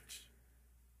Spirit.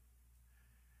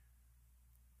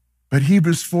 But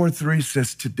Hebrews 4:3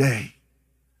 says, today,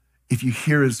 if you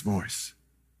hear his voice,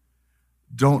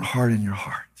 don't harden your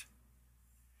heart.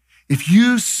 If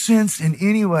you sense in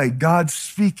any way God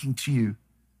speaking to you,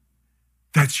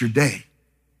 that's your day.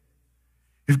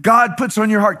 If God puts on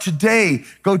your heart today,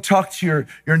 go talk to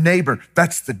your neighbor,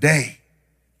 that's the day.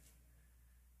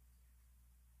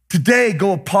 Today,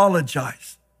 go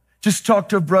apologize. Just talked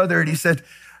to a brother and he said,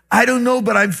 I don't know,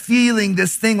 but I'm feeling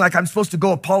this thing like I'm supposed to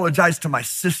go apologize to my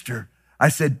sister. I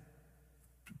said,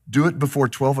 do it before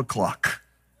 12 o'clock.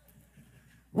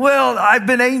 Well, I've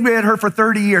been angry at her for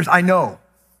 30 years. I know.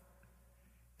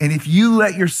 And if you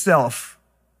let yourself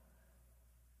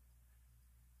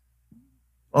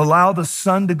allow the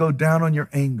sun to go down on your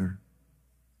anger,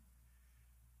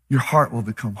 your heart will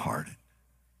become hardened.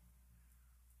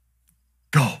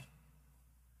 Go.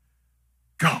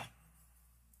 Go.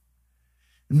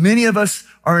 Many of us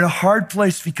are in a hard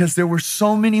place because there were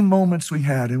so many moments we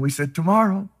had and we said,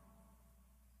 tomorrow,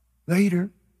 later.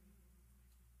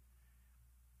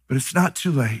 But it's not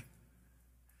too late.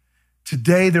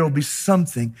 Today there will be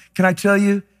something. Can I tell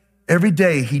you, every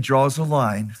day he draws a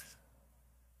line.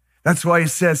 That's why he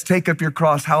says, take up your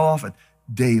cross. How often?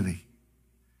 Daily.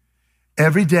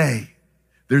 Every day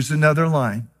there's another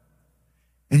line.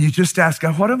 And you just ask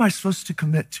God, what am I supposed to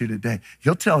commit to today?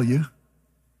 He'll tell you.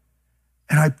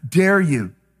 And I dare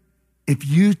you, if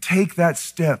you take that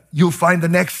step, you'll find the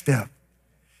next step.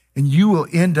 And you will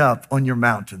end up on your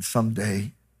mountain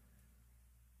someday.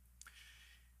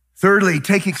 Thirdly,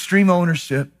 take extreme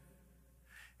ownership.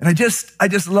 And I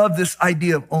just love this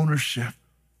idea of ownership.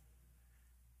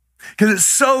 Because it's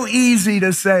so easy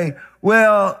to say,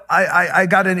 well, I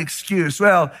got an excuse.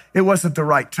 Well, it wasn't the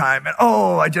right time. And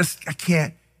I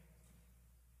can't.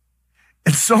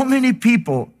 And so many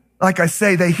people, like I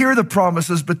say, they hear the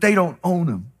promises, but they don't own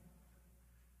them.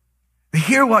 They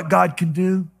hear what God can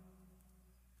do,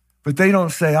 but they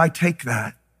don't say, I take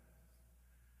that.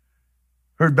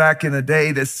 Heard back in the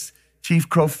day, this Chief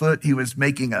Crowfoot, he was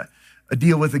making a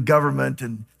deal with the government,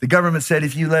 and the government said,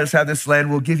 if you let us have this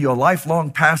land, we'll give you a lifelong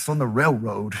pass on the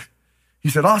railroad. He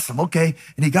said, awesome, okay.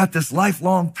 And he got this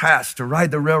lifelong pass to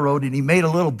ride the railroad, and he made a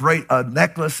little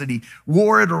necklace, and he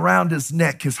wore it around his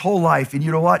neck his whole life. And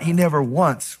you know what? He never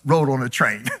once rode on a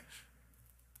train.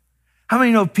 How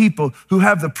many know people who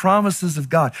have the promises of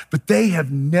God, but they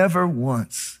have never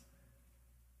once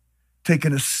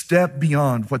taken a step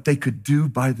beyond what they could do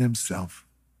by themselves?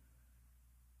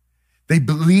 They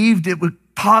believed it was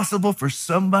possible for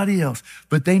somebody else,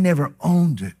 but they never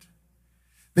owned it.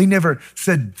 They never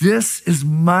said, this is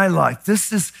my life.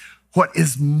 This is what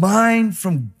is mine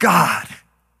from God.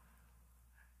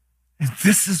 And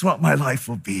this is what my life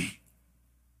will be.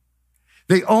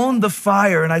 They owned the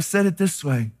fire, and I said it this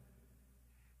way.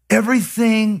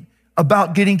 Everything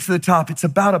about getting to the top, it's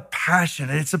about a passion,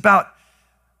 and it's about,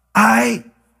 I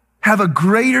have a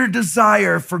greater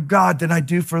desire for God than I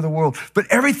do for the world. But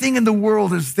everything in the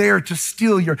world is there to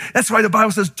steal that's why the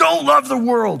Bible says, don't love the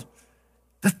world.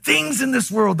 The things in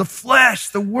this world, the flesh,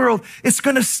 the world, it's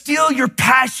going to steal your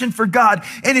passion for God.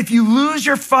 And if you lose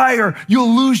your fire,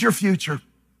 you'll lose your future.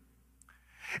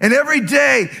 And every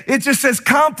day it just says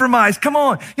compromise. Come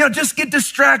on, just get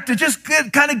distracted. Just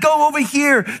kind of go over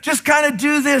here. Just kind of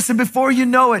do this. And before you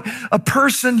know it, a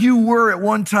person you were at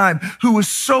one time who was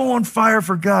so on fire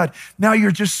for God, now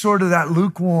you're just sort of that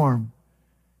lukewarm,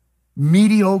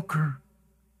 mediocre.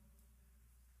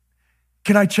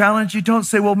 Can I challenge you? Don't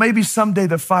say, well, maybe someday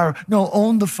the fire. No,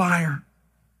 own the fire.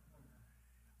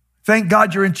 Thank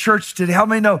God you're in church today. How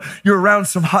many know you're around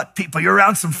some hot people? You're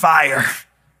around some fire.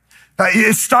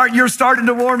 You're starting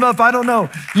to warm up. I don't know.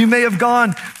 You may have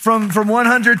gone from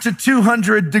 100 to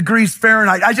 200 degrees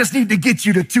Fahrenheit. I just need to get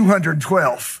you to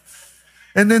 212.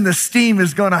 And then the steam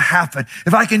is going to happen.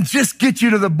 If I can just get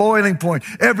you to the boiling point,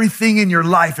 everything in your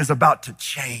life is about to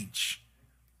change.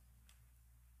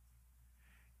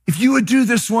 If you would do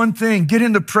this one thing, get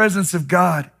in the presence of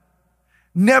God.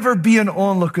 Never be an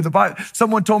onlooker.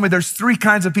 Someone told me there's three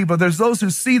kinds of people. There's those who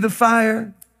see the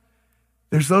fire.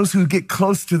 There's those who get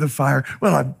close to the fire.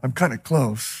 Well, I'm kind of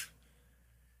close.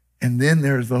 And then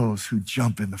there's those who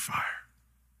jump in the fire.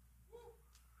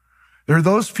 There are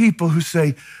those people who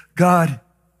say, God,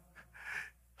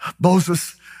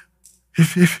 Moses,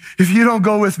 if you don't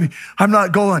go with me, I'm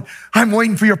not going. I'm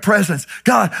waiting for your presence.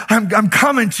 God, I'm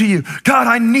coming to you. God,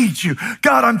 I need you.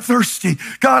 God, I'm thirsty.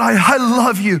 God, I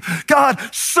love you. God,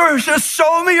 sir, just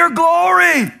show me your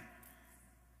glory.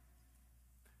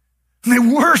 And they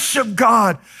worship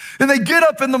God. And they get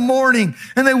up in the morning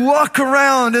and they walk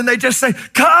around and they just say,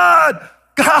 God,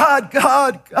 God,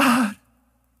 God, God.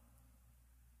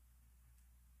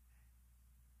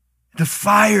 The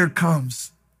fire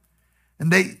comes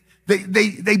and they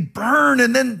burn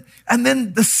and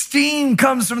then the steam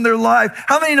comes from their life.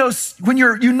 How many know when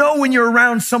you're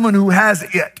around someone who has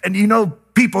it, and you know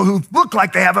people who look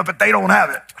like they have it, but they don't have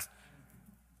it.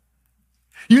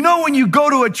 You know when you go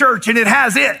to a church and it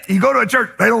has it. You go to a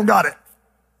church, they don't got it.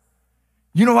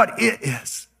 You know what it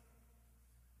is?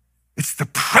 It's the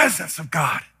presence of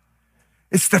God.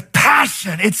 It's the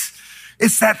passion. It's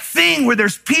that thing where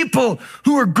there's people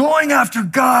who are going after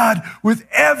God with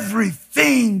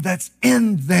everything that's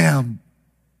in them.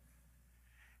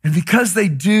 And because they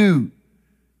do,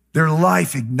 their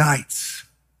life ignites.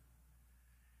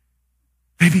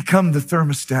 They become the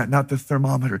thermostat, not the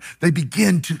thermometer. They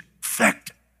begin to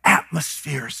affect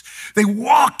atmospheres. They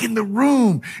walk in the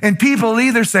room and people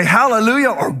either say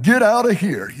hallelujah or get out of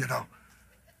here,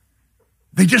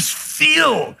 They just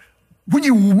feel. When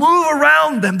you move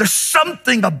around them, there's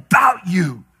something about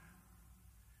you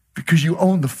because you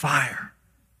own the fire.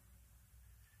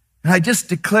 And I just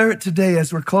declare it today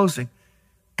as we're closing.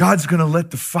 God's going to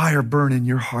let the fire burn in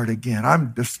your heart again.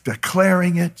 I'm just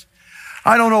declaring it.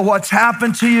 I don't know what's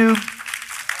happened to you.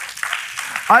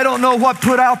 I don't know what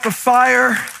put out the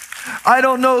fire. I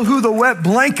don't know who the wet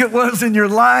blanket was in your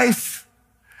life.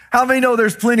 How many know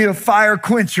there's plenty of fire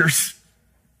quenchers?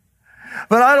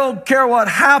 But I don't care what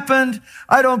happened.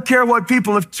 I don't care what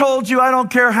people have told you. I don't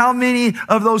care how many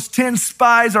of those 10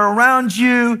 spies are around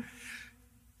you.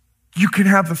 You can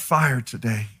have the fire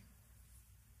today.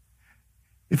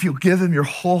 If you'll give him your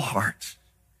whole heart,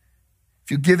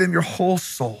 if you give him your whole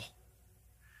soul.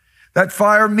 That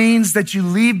fire means that you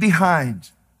leave behind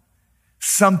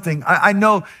something. I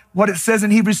know what it says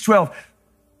in Hebrews 12.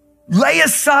 Lay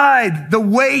aside the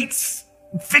weights.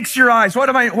 Fix your eyes. What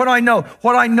do I know?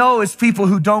 What I know is people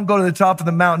who don't go to the top of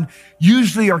the mountain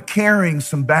usually are carrying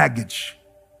some baggage.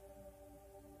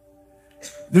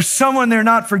 There's someone they're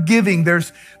not forgiving.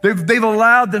 They've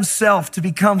allowed themselves to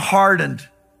become hardened.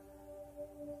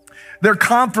 They're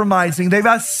compromising. They've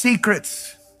got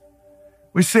secrets.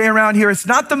 We say around here, it's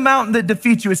not the mountain that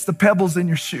defeats you, it's the pebbles in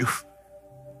your shoe.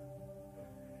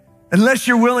 Unless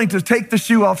you're willing to take the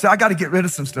shoe off, say, I got to get rid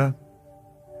of some stuff.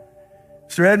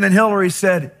 Sir Edmund Hillary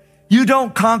said, you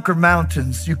don't conquer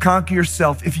mountains, you conquer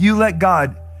yourself. If you let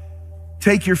God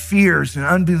take your fears and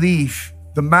unbelief,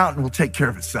 the mountain will take care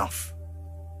of itself.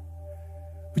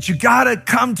 But you gotta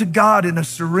come to God in a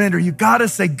surrender. You gotta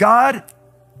say, God,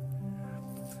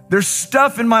 there's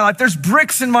stuff in my life, there's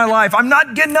bricks in my life. I'm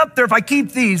not getting up there if I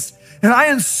keep these. And I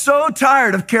am so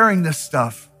tired of carrying this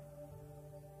stuff.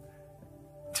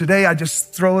 Today, I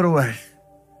just throw it away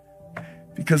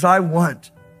because I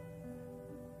want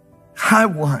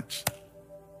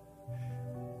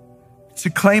to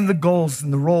claim the goals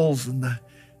and the roles and the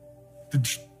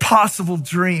possible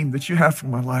dream that you have for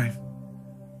my life,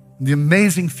 the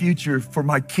amazing future for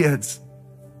my kids.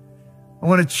 I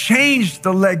want to change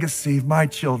the legacy of my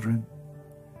children.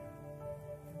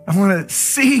 I want to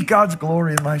see God's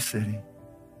glory in my city.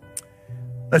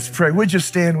 Let's pray. Would you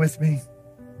stand with me?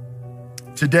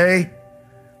 Today,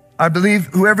 I believe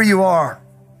whoever you are,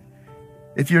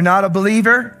 if you're not a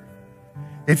believer,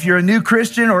 if you're a new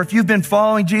Christian, or if you've been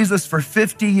following Jesus for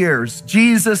 50 years,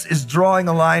 Jesus is drawing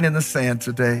a line in the sand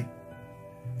today.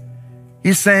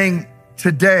 He's saying,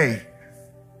 today,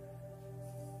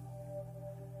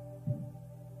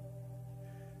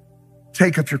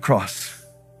 take up your cross.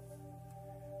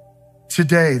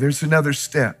 Today, there's another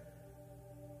step.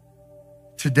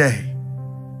 Today,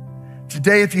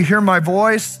 if you hear my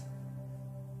voice,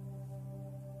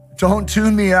 don't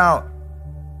tune me out.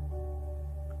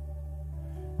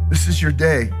 This is your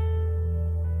day.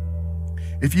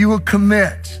 If you will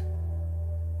commit,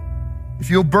 if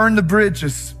you'll burn the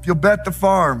bridges, if you'll bet the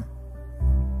farm,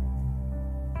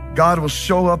 God will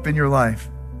show up in your life.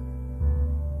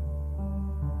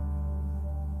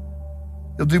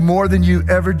 He'll do more than you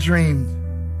ever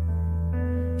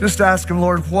dreamed. Just ask him,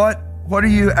 Lord, what are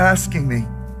you asking me?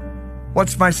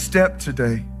 What's my step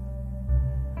today?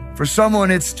 For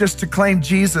someone, it's just to claim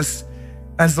Jesus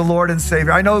as the Lord and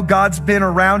Savior. I know God's been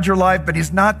around your life, but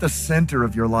he's not the center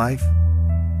of your life.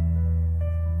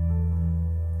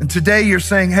 And today you're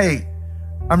saying, hey,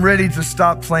 I'm ready to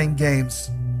stop playing games.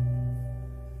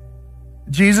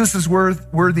 Jesus is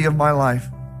worthy of my life.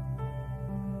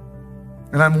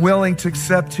 And I'm willing to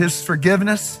accept his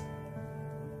forgiveness.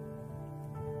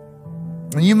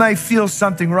 And you may feel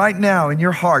something right now in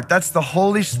your heart. That's the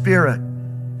Holy Spirit.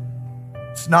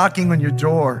 It's knocking on your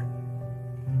door.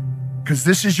 Because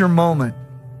this is your moment.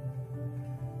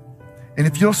 And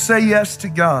if you'll say yes to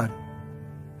God,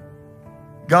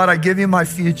 God, I give you my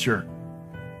future.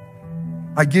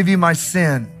 I give you my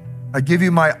sin. I give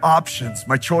you my options,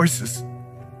 my choices.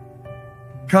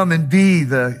 Come and be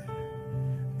the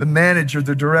manager,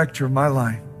 the director of my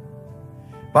life.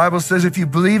 The Bible says if you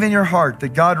believe in your heart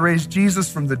that God raised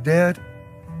Jesus from the dead,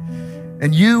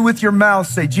 and you with your mouth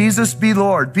say, Jesus be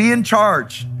Lord, be in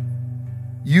charge,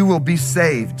 you will be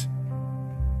saved.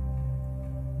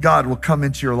 God will come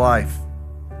into your life.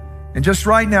 And just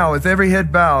right now, with every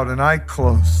head bowed and eye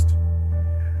closed,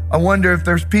 I wonder if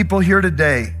there's people here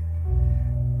today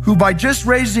who by just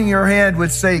raising your hand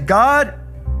would say, God,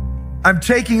 I'm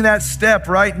taking that step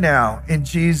right now in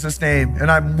Jesus' name, and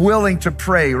I'm willing to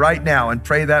pray right now and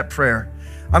pray that prayer.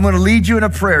 I'm going to lead you in a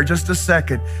prayer just a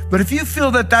second. But if you feel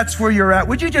that that's where you're at,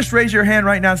 would you just raise your hand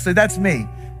right now and say, that's me.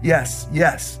 Yes,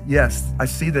 yes, yes. I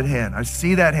see that hand. I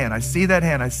see that hand. I see that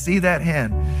hand. I see that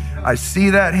hand. I see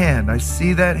that hand. I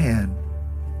see that hand.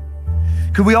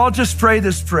 Could we all just pray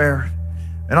this prayer?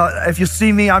 And if you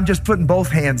see me, I'm just putting both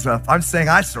hands up. I'm saying,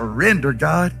 I surrender,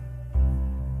 God.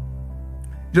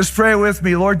 Just pray with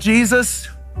me. Lord Jesus,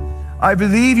 I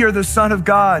believe you're the Son of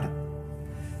God,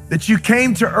 that you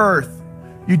came to earth,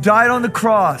 you died on the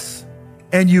cross,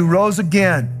 and you rose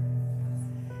again.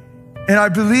 And I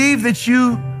believe that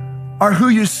you are who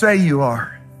you say you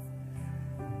are,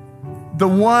 the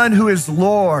one who is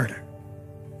Lord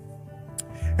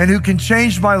and who can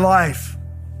change my life.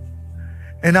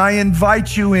 And I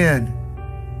invite you in.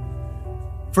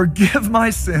 Forgive my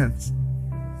sins.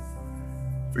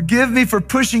 Forgive me for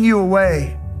pushing you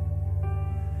away.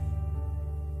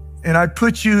 And I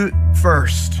put you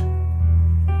first.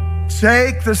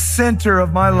 Take the center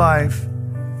of my life.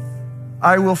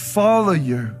 I will follow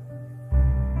you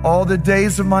all the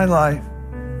days of my life,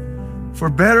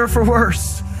 for better, for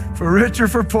worse, for richer,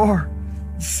 for poor,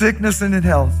 sickness and in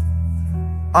health.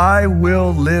 I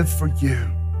will live for you.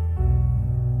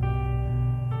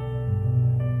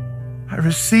 I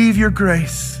receive your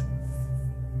grace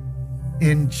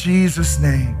in Jesus'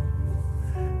 name.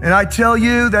 And I tell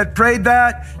you that prayed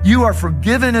that, you are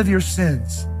forgiven of your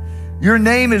sins. Your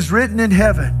name is written in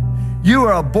heaven. You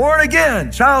are a born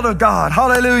again child of God.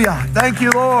 Hallelujah. Thank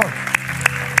you, Lord.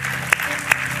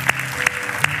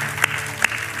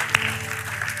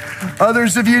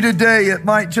 Others of you today, it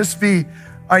might just be,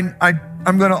 I'm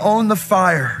going to own the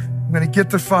fire. I'm going to get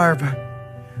the fire back.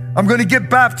 I'm going to get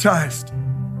baptized.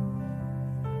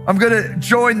 I'm going to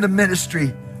join the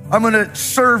ministry. I'm going to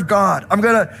serve God. I'm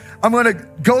going to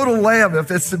go to Lamb if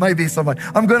it may be somebody.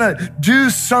 I'm going to do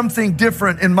something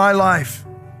different in my life.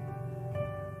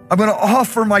 I'm going to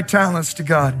offer my talents to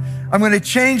God. I'm going to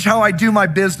change how I do my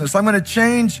business. I'm going to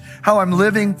change how I'm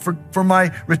living for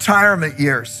my retirement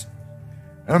years.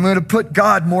 And I'm going to put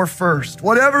God more first.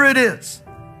 Whatever it is,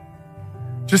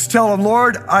 just tell him,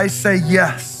 Lord, I say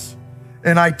yes.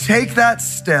 And I take that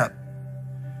step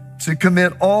to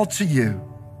commit all to you.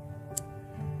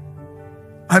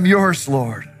 I'm yours,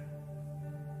 Lord.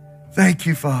 Thank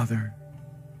you, Father.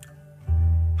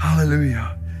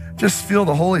 Hallelujah. Just feel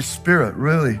the Holy Spirit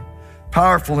really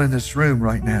powerful in this room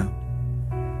right now.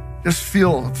 Just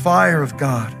feel the fire of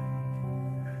God.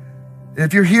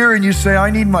 If you're here and you say,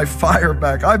 I need my fire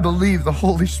back, I believe the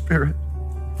Holy Spirit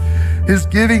is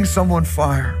giving someone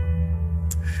fire.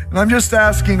 And I'm just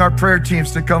asking our prayer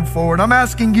teams to come forward. I'm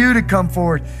asking you to come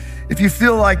forward. If you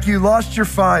feel like you lost your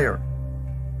fire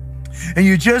and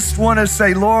you just want to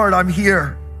say, Lord, I'm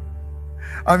here.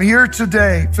 I'm here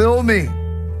today. Fill me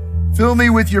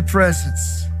with your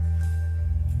presence.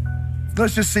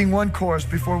 Let's just sing one chorus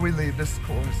before we leave this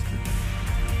chorus.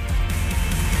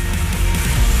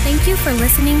 Thank you for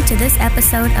listening to this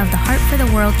episode of the Heart for the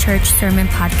World Church Sermon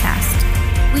Podcast.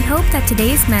 We hope hope that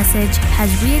today's message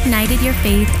has reignited your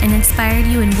faith and inspired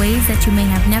you in ways that you may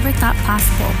have never thought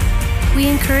possible. We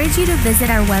encourage you to visit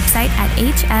our website at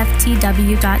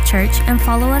hftw.church and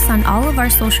follow us on all of our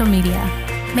social media.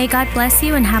 May God bless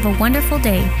you and have a wonderful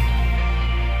day.